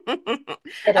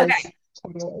 It is Okay,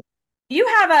 totally. you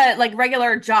have a like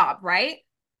regular job, right?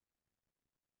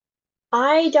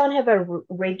 I don't have a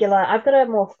regular, I've got a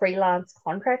more freelance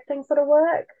contracting sort of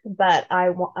work, but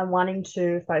I'm wanting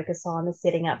to focus on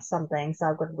setting up something so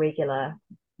I've got regular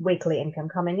weekly income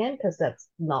coming in because that's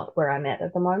not where I'm at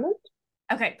the moment.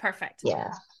 Okay, perfect.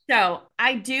 Yeah. So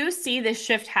I do see this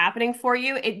shift happening for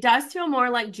you. It does feel more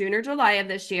like June or July of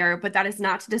this year, but that is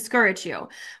not to discourage you.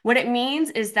 What it means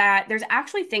is that there's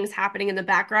actually things happening in the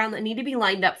background that need to be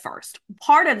lined up first.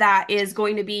 Part of that is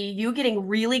going to be you getting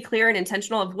really clear and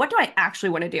intentional of what do I actually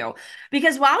want to do?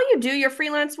 Because while you do your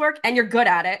freelance work and you're good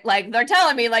at it, like they're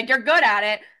telling me like you're good at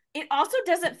it, it also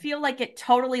doesn't feel like it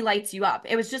totally lights you up.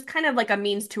 It was just kind of like a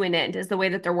means to an end, is the way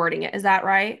that they're wording it. Is that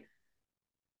right?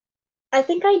 I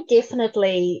think I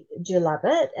definitely do love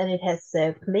it and it has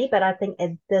served me, but I think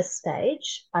at this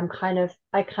stage, I kind of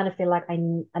feel like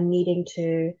I'm needing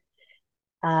to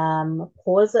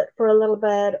pause it for a little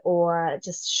bit or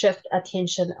just shift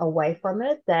attention away from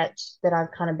it that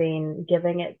I've kind of been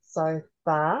giving it so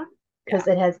far Yeah. because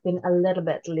it has been a little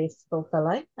bit less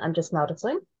fulfilling. I'm just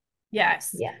noticing.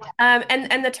 Yes. Yeah.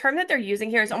 And the term that they're using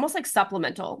here is almost like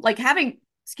supplemental, like having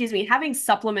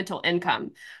supplemental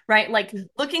income, right? Like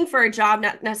looking for a job,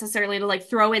 not necessarily to like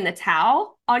throw in the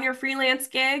towel on your freelance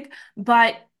gig,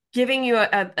 but giving you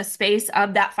a space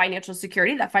of that financial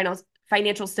security, that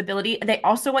financial stability. They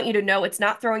also want you to know it's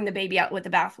not throwing the baby out with the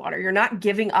bathwater. You're not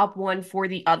giving up one for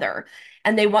the other.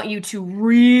 And they want you to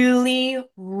really,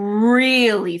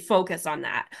 really focus on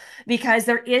that because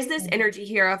there is this energy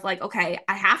here of like, okay,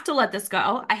 I have to let this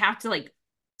go. I have to like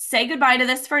say goodbye to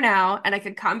this for now and I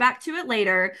could come back to it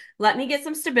later. Let me get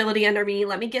some stability under me.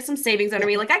 Let me get some savings under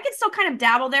Yeah. me. Like I can still kind of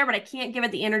dabble there, but I can't give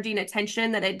it the energy and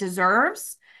attention that it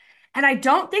deserves. And I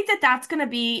don't think that that's going to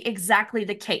be exactly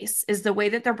the case, is the way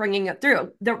that they're bringing it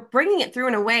through. They're bringing it through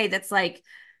in a way that's like,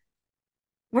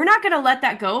 we're not going to let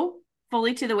that go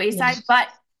fully to the Yeah. wayside, but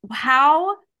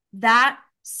how that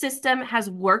system has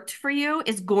worked for you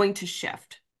is going to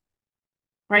shift,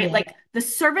 right? Yeah. Like the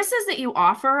services that you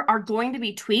offer are going to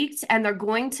be tweaked and they're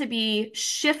going to be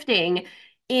shifting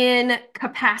in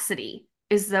capacity,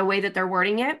 is the way that they're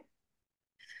wording it.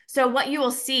 So what you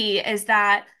will see is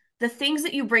that the things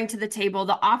that you bring to the table,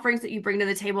 the offerings that you bring to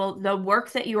the table, the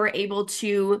work that you are able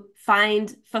to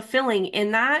find fulfilling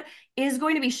in that is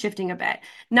going to be shifting a bit.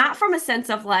 Not from a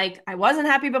sense of like, I wasn't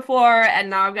happy before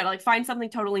and now I've got to like find something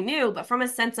totally new, but from a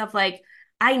sense of like,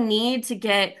 I need to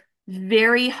get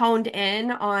very honed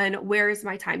in on where is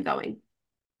my time going.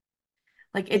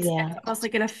 Like it's Yeah. almost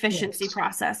like an Yeah. efficiency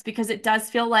process because it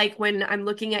does feel like when I'm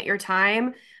looking at your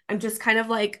time, I'm just kind of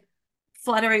like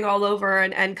fluttering all over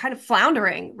and kind of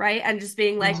floundering, right? And just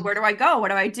being like, Yeah. where do I go? What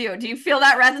do I do? Do you feel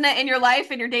that resonant in your life,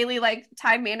 in your daily like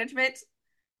time management?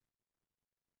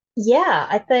 Yeah,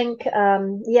 I think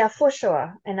yeah, for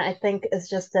sure. And I think it's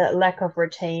just a lack of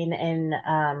routine and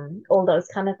all those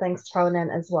kind of things thrown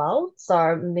in as well.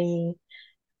 So me,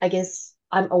 I guess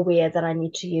I'm aware that I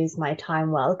need to use my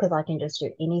time well because I can just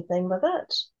do anything with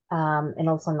it. And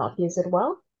also not use it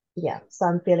well. Yeah, so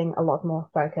I'm feeling a lot more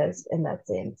focused in that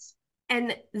sense.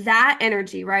 And that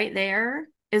energy right there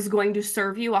is going to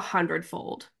serve you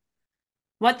 100-fold.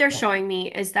 What they're Yeah. showing me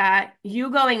is that you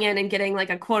going in and getting like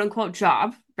a quote unquote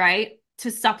job, right? To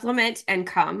supplement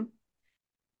income,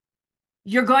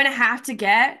 you're going to have to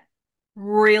get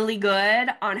really good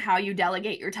on how you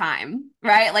delegate your time,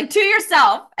 right? Like to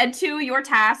yourself and to your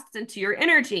tasks and to your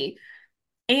energy.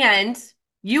 And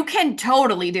you can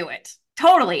totally do it.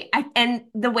 Totally. And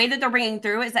the way that they're bringing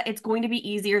through is that it's going to be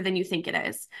easier than you think it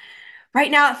is. Right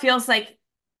now, it feels like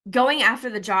going after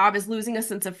the job is losing a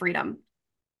sense of freedom.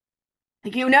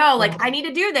 Like, like Yeah. I need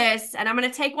to do this and I'm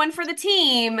going to take one for the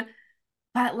team,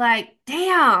 but like,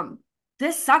 damn,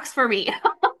 this sucks for me.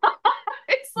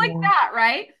 It's like Yeah. that,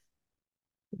 right?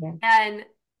 Yeah. And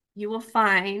you will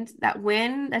find that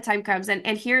when the time comes, and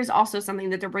here's also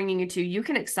something that they're bringing you to, you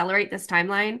can accelerate this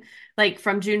timeline. Like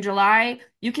from June, July,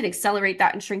 you can accelerate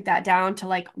that and shrink that down to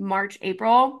like March,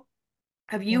 April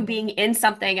of you Yeah. being in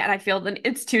something. And I feel that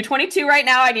it's 2:22 right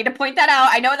now. I need to point that out.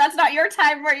 I know that's not your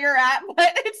time where you're at,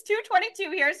 but it's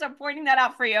 2:22 here. So I'm pointing that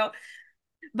out for you.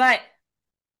 But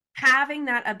having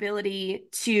that ability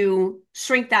to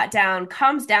shrink that down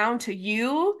comes down to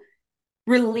you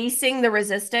releasing the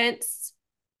resistance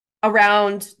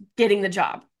around getting the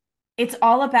job. It's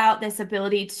all about this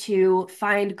ability to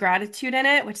find gratitude in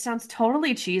it, which sounds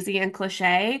totally cheesy and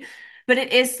cliche, but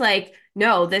it is like,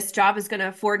 no, this job is going to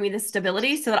afford me the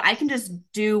stability so that I can just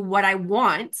do what I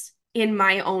want in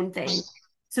my own thing.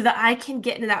 So that I can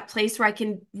get into that place where I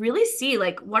can really see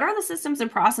like what are the systems and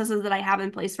processes that I have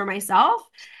in place for myself?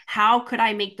 How could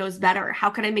I make those better? How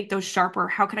could I make those sharper?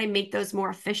 How could I make those more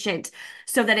efficient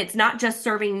so that it's not just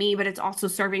serving me, but it's also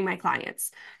serving my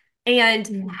clients? And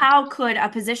Yeah. how could a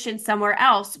position somewhere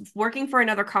else, working for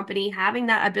another company, having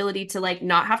that ability to like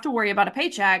not have to worry about a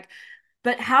paycheck,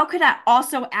 but how could that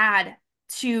also add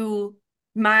to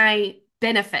my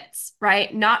benefits,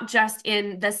 right? Not just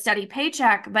in the steady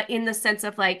paycheck, but in the sense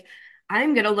of like,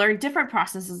 I'm going to learn different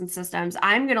processes and systems.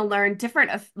 I'm going to learn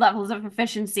different levels of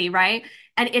efficiency, right?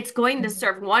 And it's going to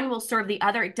serve one will serve the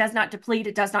other. It does not deplete,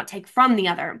 it does not take from the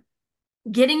other.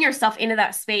 Getting yourself into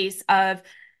that space of,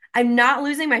 I'm not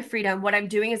losing my freedom. What I'm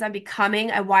doing is I'm becoming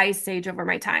a wise sage over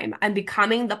my time. I'm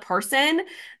becoming the person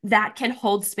that can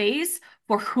hold space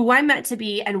for who I'm meant to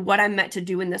be and what I'm meant to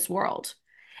do in this world.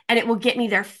 And it will get me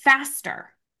there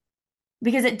faster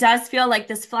because it does feel like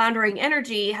this floundering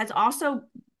energy has also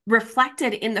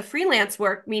reflected in the freelance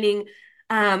work, meaning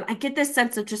I get this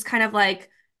sense of just kind of like,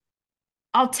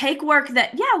 I'll take work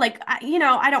that, yeah, like, I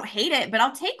don't hate it, but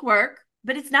I'll take work,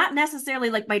 but it's not necessarily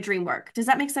like my dream work. Does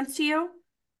that make sense to you?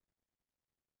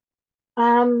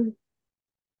 Um,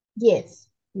 yes.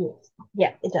 Yes.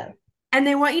 Yeah, it does. And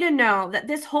they want you to know that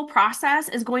this whole process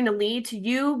is going to lead to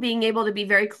you being able to be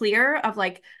very clear of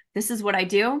like, this is what I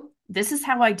do, this is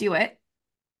how I do it,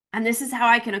 and this is how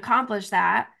I can accomplish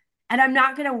that. And I'm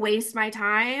not going to waste my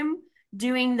time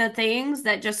doing the things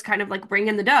that just kind of like bring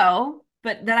in the dough,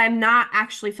 but that I'm not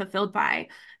actually fulfilled by.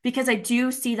 Because I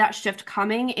do see that shift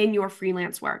coming in your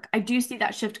freelance work. I do see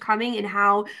that shift coming in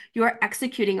how you're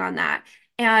executing on that.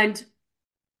 And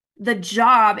the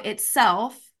job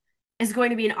itself is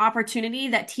going to be an opportunity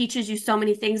that teaches you so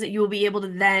many things that you will be able to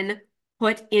then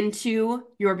put into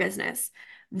your business.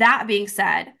 That being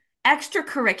said,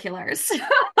 extracurriculars,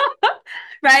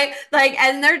 right? Like,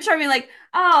 and they're trying to be like,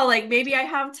 oh, like maybe I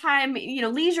have time,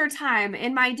 leisure time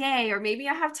in my day, or maybe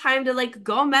I have time to like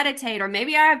go meditate, or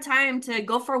maybe I have time to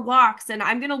go for walks, and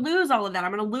I'm going to lose all of that.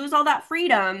 I'm going to lose all that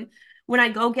freedom when I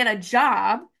go get a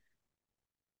job.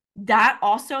 That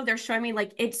also, they're showing me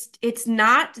like it's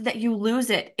not that you lose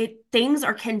it, things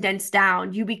are condensed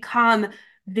down. You become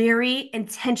very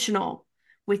intentional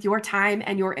with your time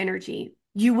and your energy.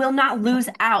 You will not lose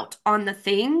out on the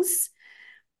things.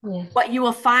 Yeah. What you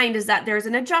will find is that there's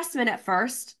an adjustment at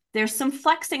first. There's some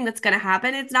flexing that's going to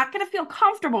happen. It's not going to feel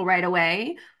comfortable right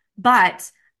away, but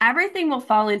everything will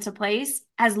fall into place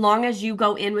as long as you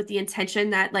go in with the intention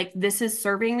that like this is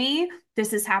serving me,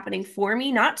 this is happening for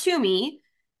me, not to me,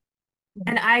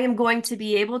 and I am going to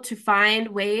be able to find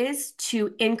ways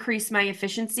to increase my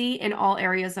efficiency in all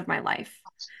areas of my life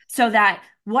so that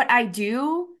what I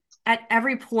do at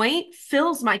every point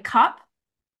fills my cup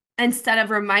instead of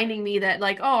reminding me that,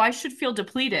 like, oh, I should feel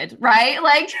depleted, right?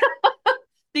 Like,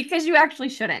 because you actually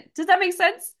shouldn't. Does that make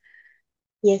sense?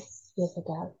 Yes, yes, it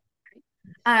does.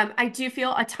 I do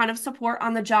feel a ton of support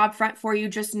on the job front for you.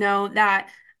 Just know that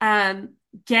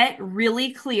get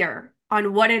really clear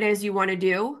on what it is you want to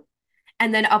do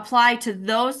and then apply to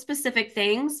those specific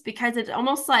things because it's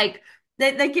almost like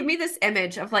they give me this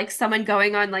image of like someone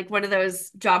going on like one of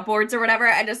those job boards or whatever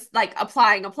and just like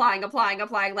applying.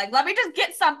 Like, let me just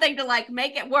get something to like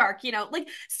make it work, like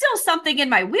still something in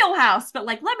my wheelhouse, but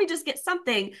like, let me just get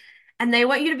something. And they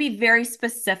want you to be very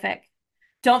specific.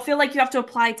 Don't feel like you have to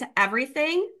apply to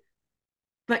everything,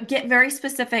 but get very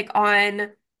specific on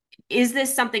is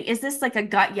this like a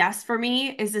gut yes for me?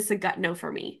 Is this a gut no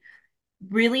for me?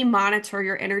 Really monitor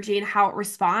your energy and how it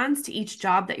responds to each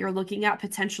job that you're looking at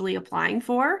potentially applying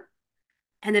for.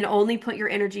 And then only put your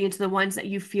energy into the ones that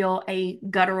you feel a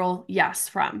guttural yes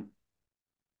from.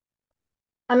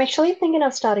 I'm actually thinking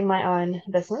of starting my own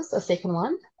business, a second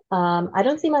one. I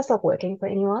don't see myself working for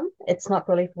anyone. It's not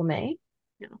really for me.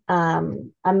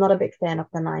 No. I'm not a big fan of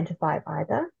the 9 to 5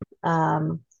 either.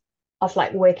 Of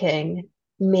like working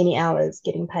many hours,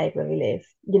 getting paid really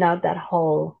less, that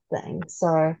whole thing.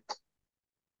 So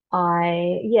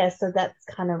so that's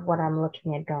kind of what I'm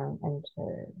looking at going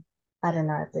into. I don't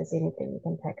know if there's anything you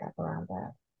can pick up around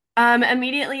that.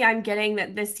 Immediately, I'm getting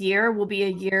that this year will be a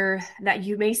year that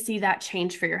you may see that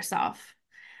change for yourself.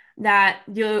 That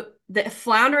the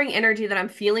floundering energy that I'm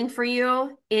feeling for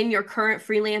you in your current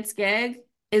freelance gig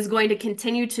is going to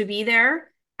continue to be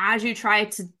there as you try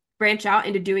to branch out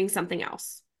into doing something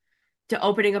else, to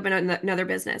opening up another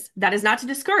business. That is not to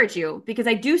discourage you because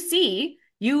I do see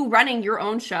you running your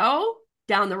own show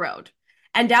down the road.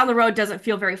 And down the road doesn't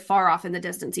feel very far off in the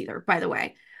distance either, by the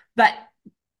way. But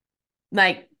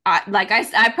I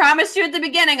promised you at the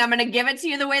beginning, I'm going to give it to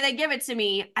you the way they give it to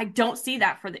me. I don't see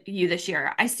that for you this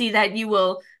year. I see that you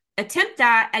will attempt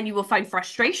that and you will find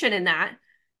frustration in that.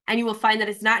 And you will find that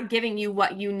it's not giving you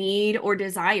what you need or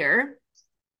desire.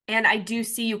 And I do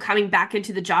see you coming back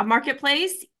into the job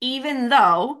marketplace, even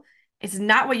though it's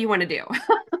not what you want to do.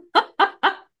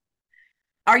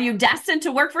 Are you destined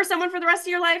to work for someone for the rest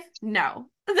of your life? No.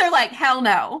 They're like, hell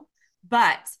no.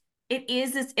 But it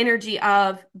is this energy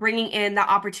of bringing in the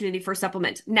opportunity for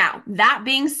supplement. Now, that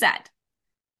being said,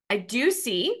 I do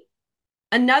see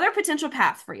another potential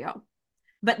path for you.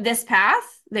 But this path,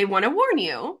 they want to warn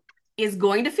you, is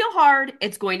going to feel hard,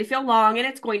 it's going to feel long, and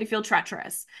it's going to feel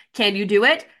treacherous. Can you do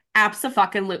it?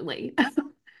 Abso-fucking-lutely.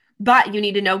 But you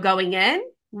need to know going in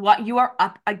what you are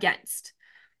up against.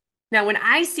 Now, when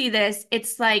I see this,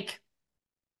 it's like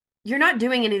you're not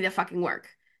doing any of the fucking work.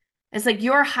 It's like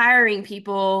you're hiring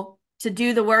people to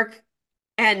do the work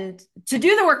and to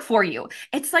do the work for you.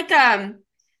 It's like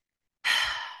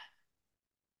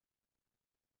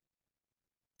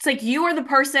it's like you are the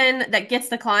person that gets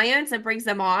the clients and brings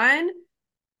them on.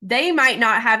 They might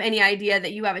not have any idea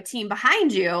that you have a team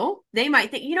behind you. They might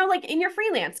think, like in your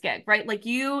freelance gig, right? Like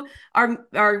you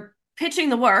are pitching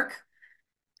the work,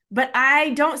 but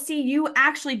I don't see you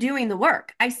actually doing the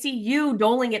work. I see you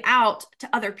doling it out to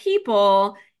other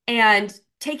people and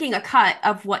taking a cut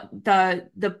of what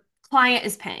the client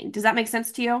is paying. Does that make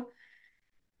sense to you?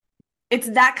 It's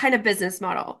that kind of business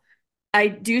model. I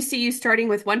do see you starting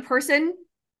with one person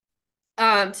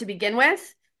to begin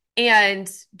with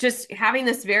and just having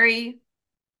this very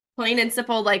Plain and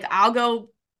simple, like I'll go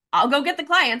get the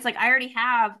clients. Like I already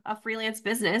have a freelance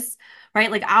business,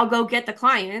 right? Like I'll go get the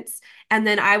clients and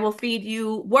then I will feed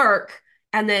you work.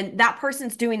 And then that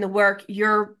person's doing the work.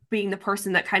 You're being the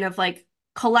person that kind of like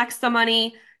collects the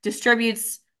money,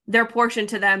 distributes their portion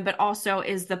to them, but also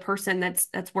is the person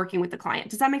that's working with the client.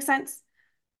 Does that make sense?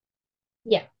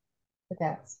 Yeah, it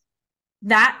does.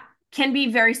 That can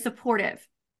be very supportive,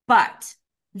 but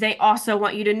they also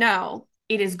want you to know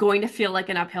it is going to feel like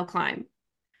an uphill climb.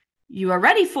 You are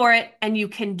ready for it and you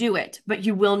can do it, but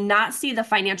you will not see the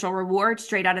financial reward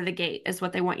straight out of the gate, is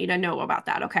what they want you to know about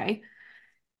that. Okay.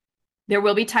 There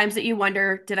will be times that you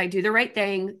wonder, did I do the right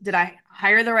thing? Did I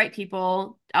hire the right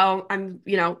people? Oh, I'm,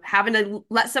 having to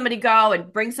let somebody go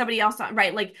and bring somebody else on,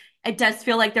 right? Like it does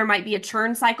feel like there might be a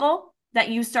churn cycle that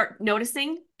you start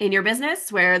noticing in your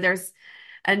business where there's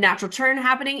a natural churn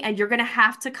happening and you're going to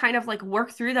have to kind of like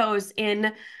work through those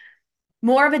in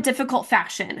more of a difficult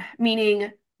fashion, meaning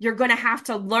you're going to have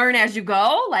to learn as you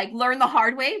go, like learn the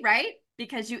hard way, right?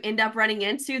 Because you end up running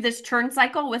into this churn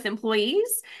cycle with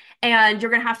employees and you're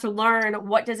going to have to learn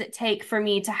what does it take for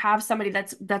me to have somebody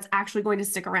that's actually going to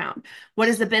stick around? What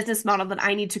is the business model that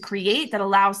I need to create that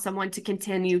allows someone to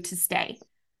continue to stay,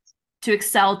 to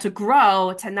excel, to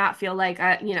grow, to not feel like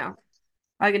I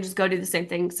can just go do the same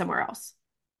thing somewhere else.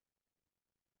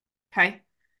 Okay?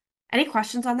 Any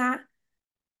questions on that?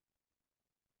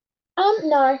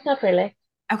 No, not really.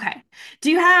 Okay.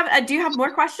 Do you have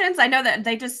more questions? I know that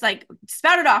they just like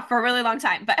spouted off for a really long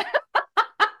time, but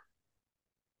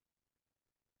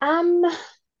Um,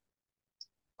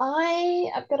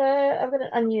 I've got an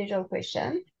unusual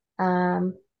question.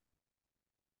 Um,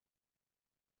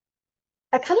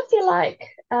 I kind of feel like,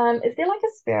 is there like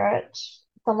a spirit,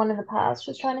 someone in the past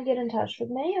was trying to get in touch with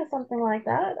me or something like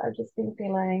that? I've just been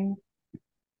feeling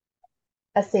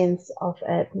a sense of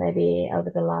it maybe over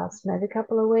the last maybe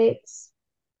couple of weeks,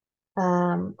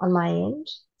 on my end.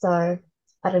 So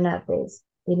I don't know if there's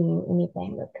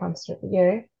anything that comes through for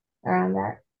you around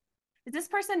that. is this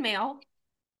person male?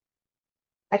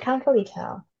 I can't fully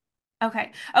tell.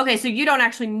 Okay. Okay, so you don't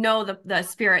actually know the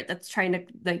spirit that's trying to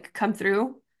like come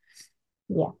through.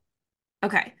 Yeah.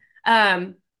 Okay.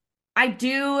 I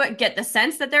do get the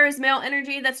sense that there is male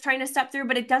energy that's trying to step through,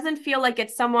 but it doesn't feel like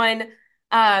it's someone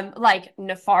like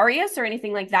nefarious or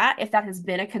anything like that, if that has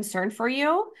been a concern for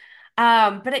you.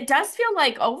 But it does feel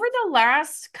like over the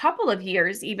last couple of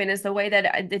years, even is the way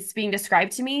that it's being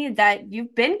described to me, that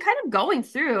you've been kind of going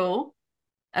through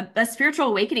a spiritual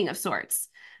awakening of sorts,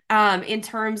 in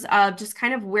terms of just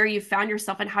kind of where you found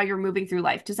yourself and how you're moving through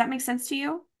life. Does that make sense to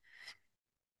you?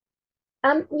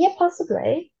 Yeah,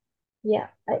 possibly. Yeah.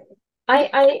 Like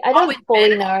I always don't been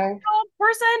fully an know. emotional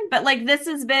person, but like this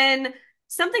has been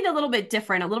something a little bit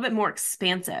different, a little bit more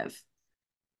expansive.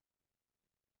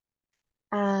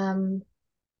 Um,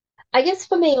 I guess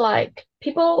for me, like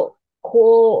people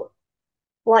call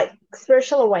like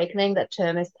spiritual awakening, that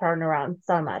term is thrown around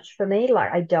so much. For me,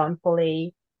 like I don't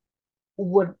fully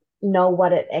would know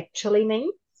what it actually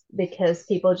means because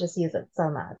people just use it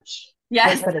so much.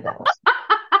 Let's Yes, put it that way.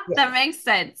 Yeah. that makes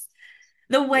sense.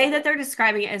 The way Yeah. that they're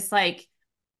describing it is like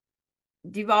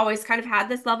you've always kind of had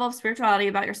this level of spirituality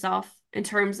about yourself in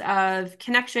terms of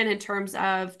connection, in terms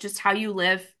of just how you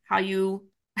live, how you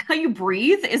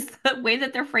breathe is the way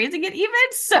that they're phrasing it even.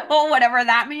 So whatever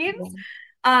that means.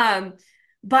 Yeah. Um,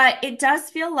 but it does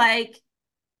feel like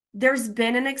there's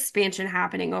been an expansion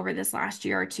happening over this last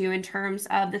year or two in terms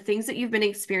of the things that you've been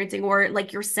experiencing, or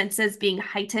like your senses being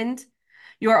heightened,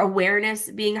 your awareness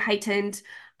being heightened.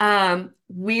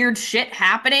 Weird shit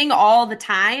happening all the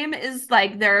time is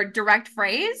like their direct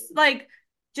phrase. Like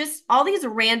just all these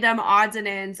random odds and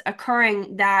ends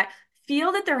occurring that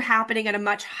feel that they're happening at a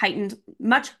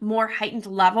much more heightened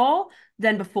level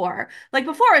than before. Like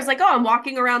before, it's like, oh, I'm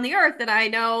walking around the earth and I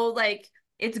know like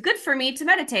it's good for me to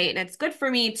meditate and it's good for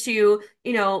me to,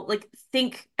 like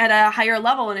think at a higher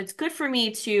level and it's good for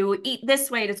me to eat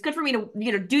this way and it's good for me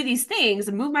to, do these things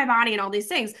and move my body and all these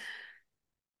things.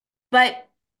 But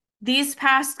these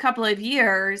past couple of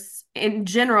years in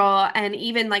general, and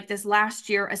even like this last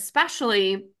year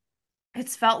especially,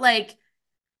 it's felt like,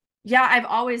 yeah, I've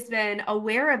always been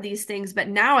aware of these things, but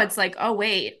now it's like, oh,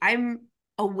 wait, I'm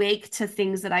awake to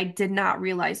things that I did not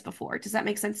realize before. Does that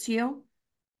make sense to you?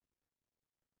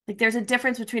 Like there's a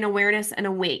difference between awareness and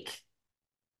awake.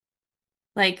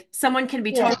 Like someone can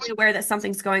be Yeah. totally aware that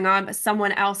something's going on, but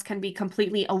someone else can be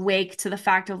completely awake to the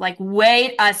fact of like,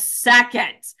 wait a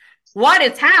second, what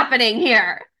is happening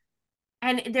here?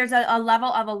 And there's a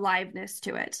level of aliveness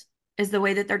to it, is the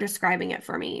way that they're describing it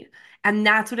for me. And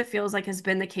that's what it feels like has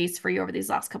been the case for you over these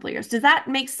last couple of years. Does that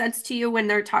make sense to you when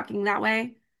they're talking that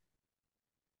way?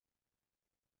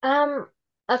 Um,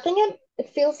 I think it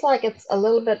feels like it's a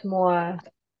little bit more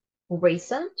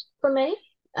recent for me.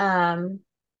 Um,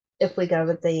 if we go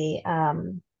with the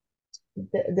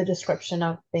description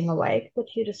of being awake that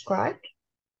you described.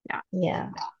 Yeah. Yeah.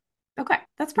 Okay,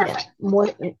 that's Yeah.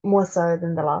 perfect. More so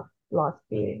than the last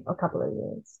few a couple of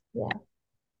years. Yeah.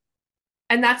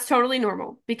 And that's totally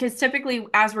normal because typically,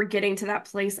 as we're getting to that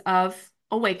place of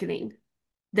awakening,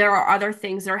 there are other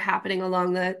things that are happening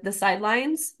along the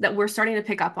sidelines that we're starting to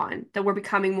pick up on, that we're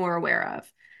becoming more aware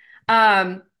of.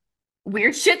 Um,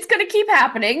 Weird shit's gonna keep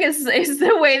happening is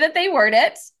the way that they word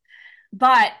it.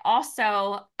 But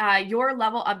also, your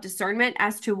level of discernment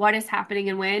as to what is happening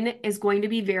and when is going to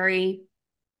be very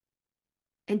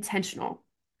intentional.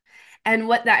 And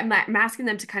what that I'm asking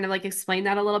them to kind of like explain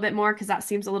that a little bit more because that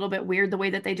seems a little bit weird the way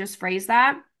that they just phrase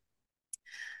that.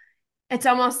 It's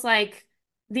almost like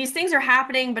these things are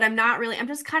happening, but I'm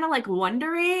just kind of like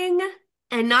wondering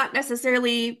and not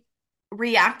necessarily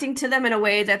reacting to them in a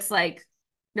way that's like,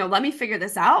 no, let me figure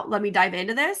this out. Let me dive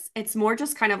into this. It's more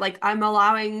just kind of like I'm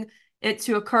allowing it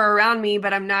to occur around me,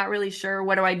 but I'm not really sure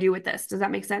what do I do with this. Does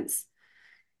that make sense?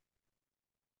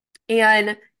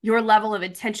 And your level of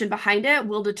intention behind it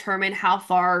will determine how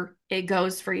far it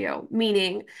goes for you.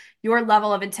 Meaning, your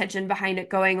level of intention behind it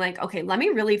going like, okay, let me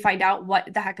really find out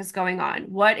what the heck is going on.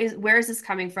 Where is this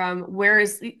coming from? Where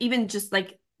is even just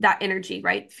like that energy,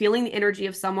 right? Feeling the energy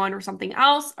of someone or something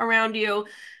else around you,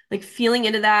 like feeling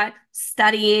into that,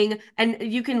 studying, and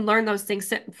you can learn those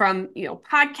things from,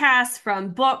 podcasts, from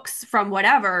books, from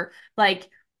whatever. Like,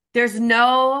 there's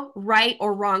no right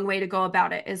or wrong way to go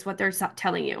about it, is what they're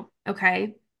telling you.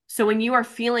 Okay. So when you are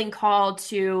feeling called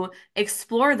to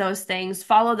explore those things,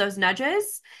 follow those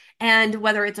nudges, and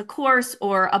whether it's a course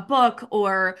or a book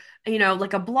or,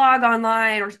 like a blog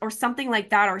online or something like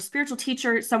that, or a spiritual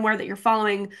teacher somewhere that you're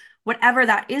following, whatever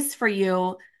that is for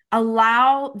you,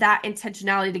 allow that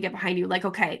intentionality to get behind you. Like,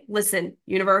 okay, listen,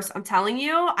 universe, I'm telling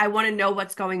you, I want to know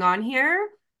what's going on here.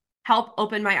 Help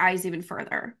open my eyes even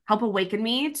further. Help awaken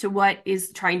me to what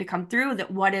is trying to come through,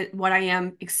 that what I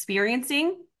am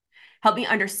experiencing. Help me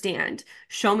understand.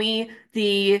 Show me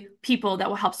the people that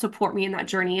will help support me in that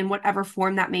journey in whatever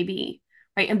form that may be,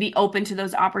 right? And be open to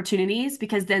those opportunities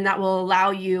because then that will allow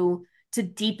you to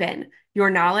deepen your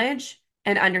knowledge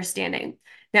and understanding.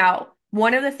 Now,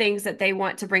 one of the things that they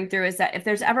want to bring through is that if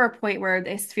there's ever a point where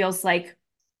this feels like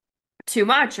too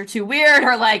much or too weird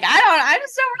or like I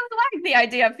just don't really like the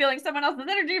idea of feeling someone else's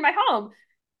energy in my home,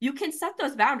 you can set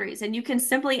those boundaries and you can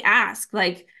simply ask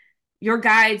like your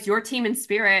guides, your team in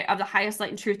spirit of the highest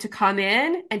light and truth to come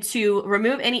in and to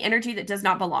remove any energy that does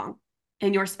not belong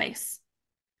in your space.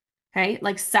 Okay?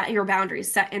 Like set your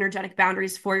boundaries, set energetic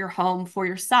boundaries for your home, for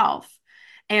yourself.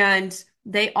 And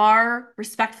they are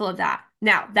respectful of that.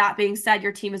 Now, that being said,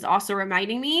 your team is also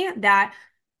reminding me that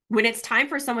when it's time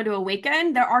for someone to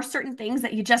awaken, there are certain things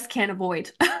that you just can't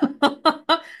avoid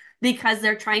because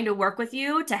they're trying to work with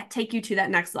you to take you to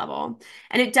that next level.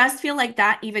 And it does feel like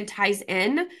that even ties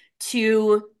in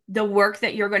to the work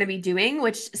that you're going to be doing,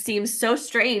 which seems so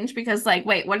strange because, like,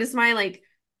 wait, what does my like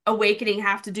awakening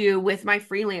have to do with my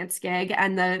freelance gig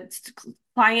and the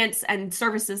clients and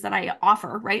services that I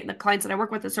offer, right? The clients that I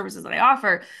work with, the services that I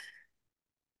offer.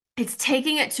 It's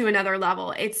taking it to another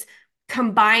level. It's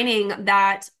combining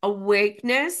that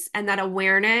awakeness and that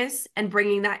awareness and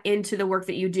bringing that into the work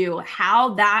that you do.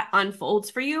 How that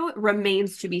unfolds for you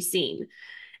remains to be seen.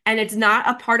 And it's not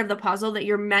a part of the puzzle that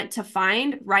you're meant to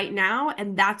find right now.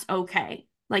 And that's okay.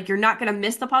 Like you're not going to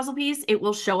miss the puzzle piece. It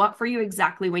will show up for you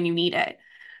exactly when you need it.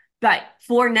 But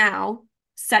for now,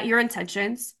 set your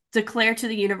intentions, declare to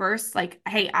the universe, like,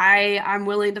 hey, I'm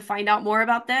willing to find out more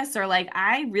about this, or like,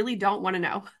 I really don't want to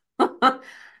know.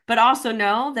 But also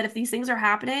know that if these things are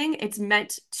happening, it's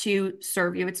meant to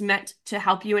serve you. It's meant to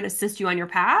help you and assist you on your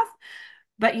path,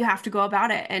 but you have to go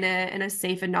about it in a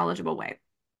safe and knowledgeable way.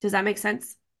 Does that make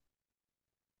sense?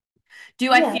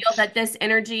 Do I Yeah. feel that this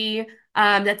energy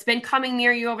that's been coming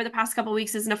near you over the past couple of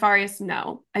weeks is nefarious?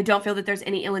 No, I don't feel that there's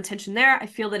any ill intention there. I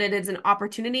feel that it is an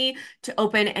opportunity to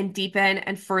open and deepen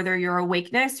and further your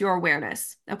awakeness, your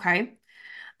awareness. Okay.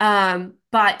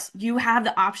 But you have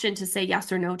the option to say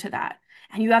yes or no to that.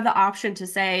 And you have the option to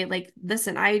say, like,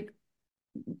 listen,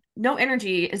 no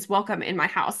energy is welcome in my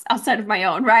house outside of my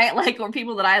own, right? Like, or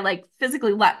people that I like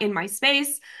physically let in my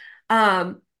space.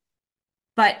 Um,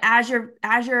 but as you're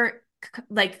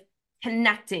like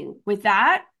connecting with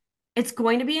that, it's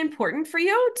going to be important for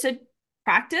you to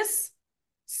practice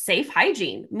safe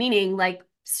hygiene, meaning like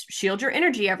shield your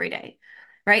energy every day.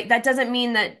 Right? That doesn't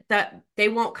mean that they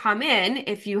won't come in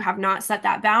if you have not set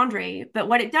that boundary, but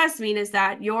what it does mean is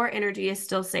that your energy is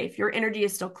still safe. Your energy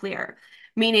is still clear.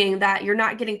 meaning that you're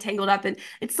not getting tangled up. And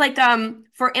it's like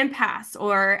for empaths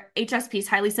or HSPs,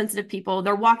 highly sensitive people,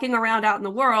 they're walking around out in the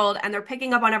world and they're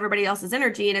picking up on everybody else's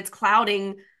energy, and it's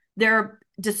clouding their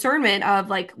discernment of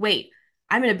like, wait,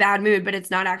 I'm in a bad mood, but it's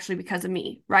not actually because of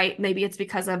me, right? Maybe it's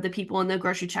because of the people in the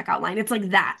grocery checkout line. It's like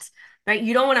that, right?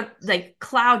 You don't want to like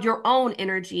cloud your own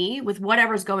energy with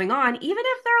whatever's going on, even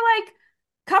if they're like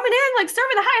coming in, like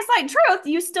serving the highest light and truth.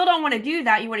 You still don't want to do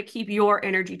that. You want to keep your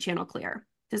energy channel clear.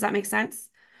 Does that make sense?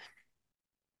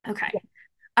 Okay.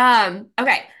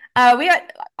 Okay. We got,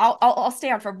 I'll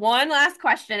stay on for one last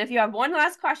question. If you have one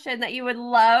last question that you would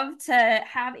love to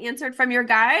have answered from your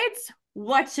guides,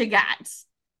 what you got?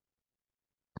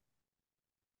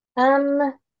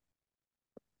 Um,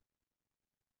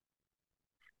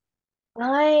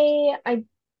 I,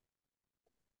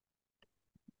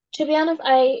 to be honest,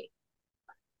 I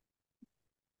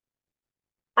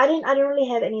didn't really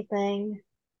have anything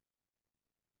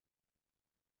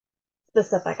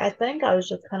specific. I think I was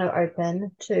just kind of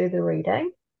open to the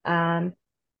reading. So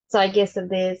I guess if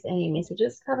there's any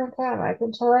messages coming through, I'm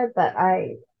open to it, but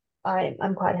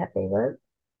I'm quite happy with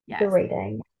the Yes.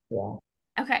 reading. Yeah.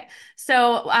 Okay.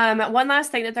 So, one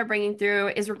last thing that they're bringing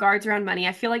through is regards around money.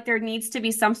 I feel like there needs to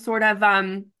be some sort of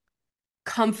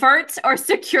comfort or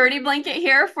security blanket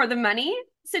here for the money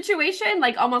situation,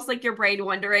 like almost like your brain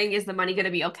wondering, is the money going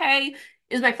to be okay?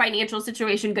 Is my financial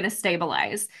situation going to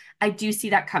stabilize? I do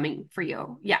see that coming for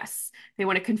you. Yes. They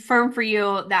want to confirm for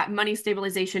you that money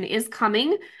stabilization is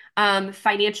coming.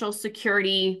 Financial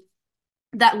security,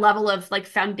 that level of like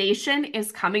foundation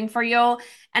is coming for you.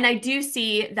 And I do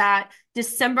see that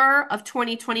December of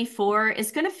 2024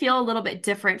 is going to feel a little bit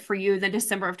different for you than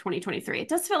December of 2023. It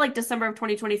does feel like December of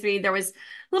 2023, there was a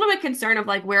little bit concern of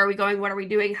like, where are we going? What are we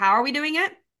doing? How are we doing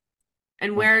it?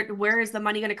 And where is the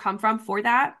money going to come from for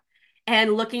that?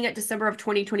 And looking at December of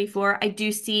 2024, I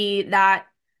do see that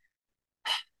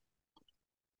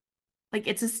like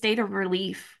it's a state of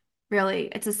relief, really.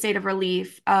 It's a state of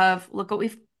relief of look what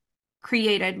we've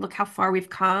created, look how far we've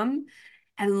come,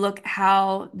 and look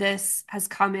how this has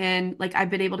come in. Like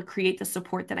I've been able to create the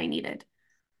support that I needed,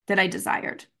 that I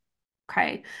desired.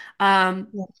 Okay. Yeah.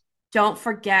 Don't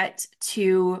forget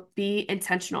to be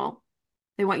intentional.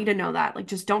 They want you to know that. Like,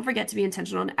 just don't forget to be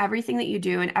intentional in everything that you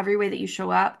do and every way that you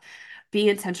show up. Be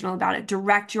intentional about it.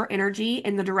 Direct your energy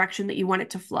in the direction that you want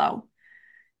it to flow.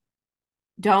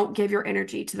 Don't give your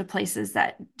energy to the places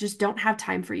that just don't have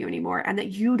time for you anymore and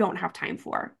that you don't have time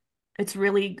for. It's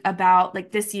really about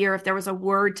like this year, if there was a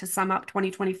word to sum up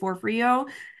 2024 for you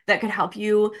that could help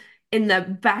you in the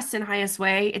best and highest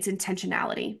way, it's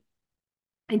intentionality.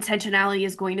 Intentionality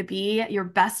is going to be your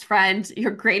best friend,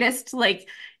 your greatest like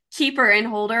keeper and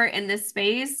holder in this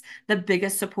space. The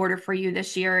biggest supporter for you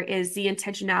this year is the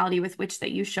intentionality with which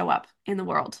that you show up in the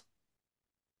world.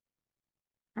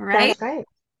 All right. Sounds great.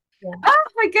 Yeah. Oh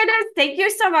my goodness. Thank you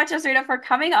so much, Asrita, for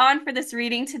coming on for this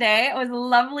reading today. It was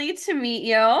lovely to meet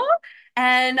you.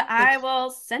 And I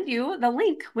will send you the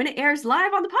link when it airs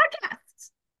live on the podcast.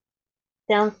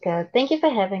 Sounds good. Thank you for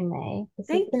having me. This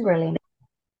has Thank been you. really nice.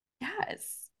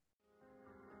 Yes.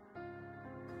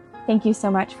 Thank you so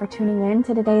much for tuning in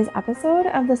to today's episode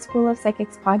of the School of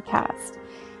Psychics podcast.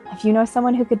 If you know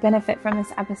someone who could benefit from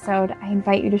this episode, I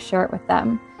invite you to share it with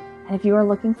them. And if you are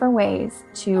looking for ways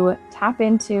to tap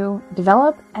into,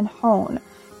 develop, and hone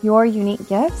your unique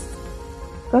gifts,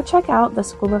 go check out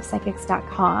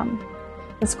theschoolofpsychics.com.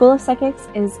 The School of Psychics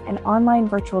is an online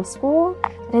virtual school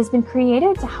that has been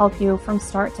created to help you from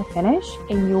start to finish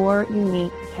in your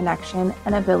unique connection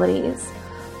and abilities.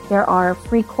 There are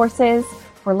free courses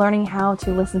for learning how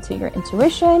to listen to your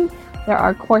intuition. There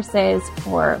are courses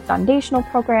for foundational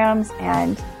programs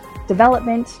and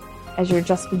development as you're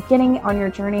just beginning on your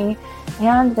journey.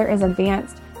 And there is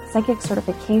advanced psychic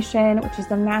certification, which is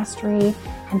the mastery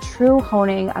and true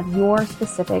honing of your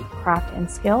specific craft and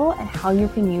skill and how you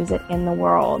can use it in the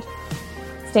world.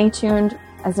 Stay tuned,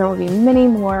 as there will be many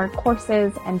more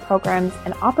courses and programs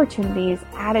and opportunities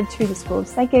added to the School of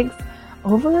Psychics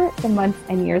over the months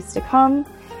and years to come.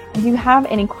 If you have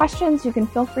any questions, you can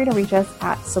feel free to reach us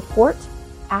at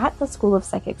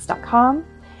support@theschoolofpsychics.com.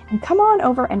 And come on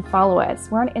over and follow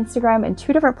us. We're on Instagram in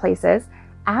 2 different places,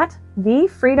 at The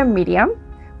Freedom Medium,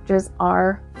 which is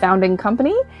our founding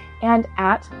company, and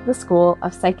at the School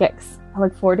of Psychics. I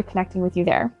look forward to connecting with you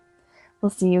there. We'll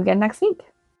see you again next week.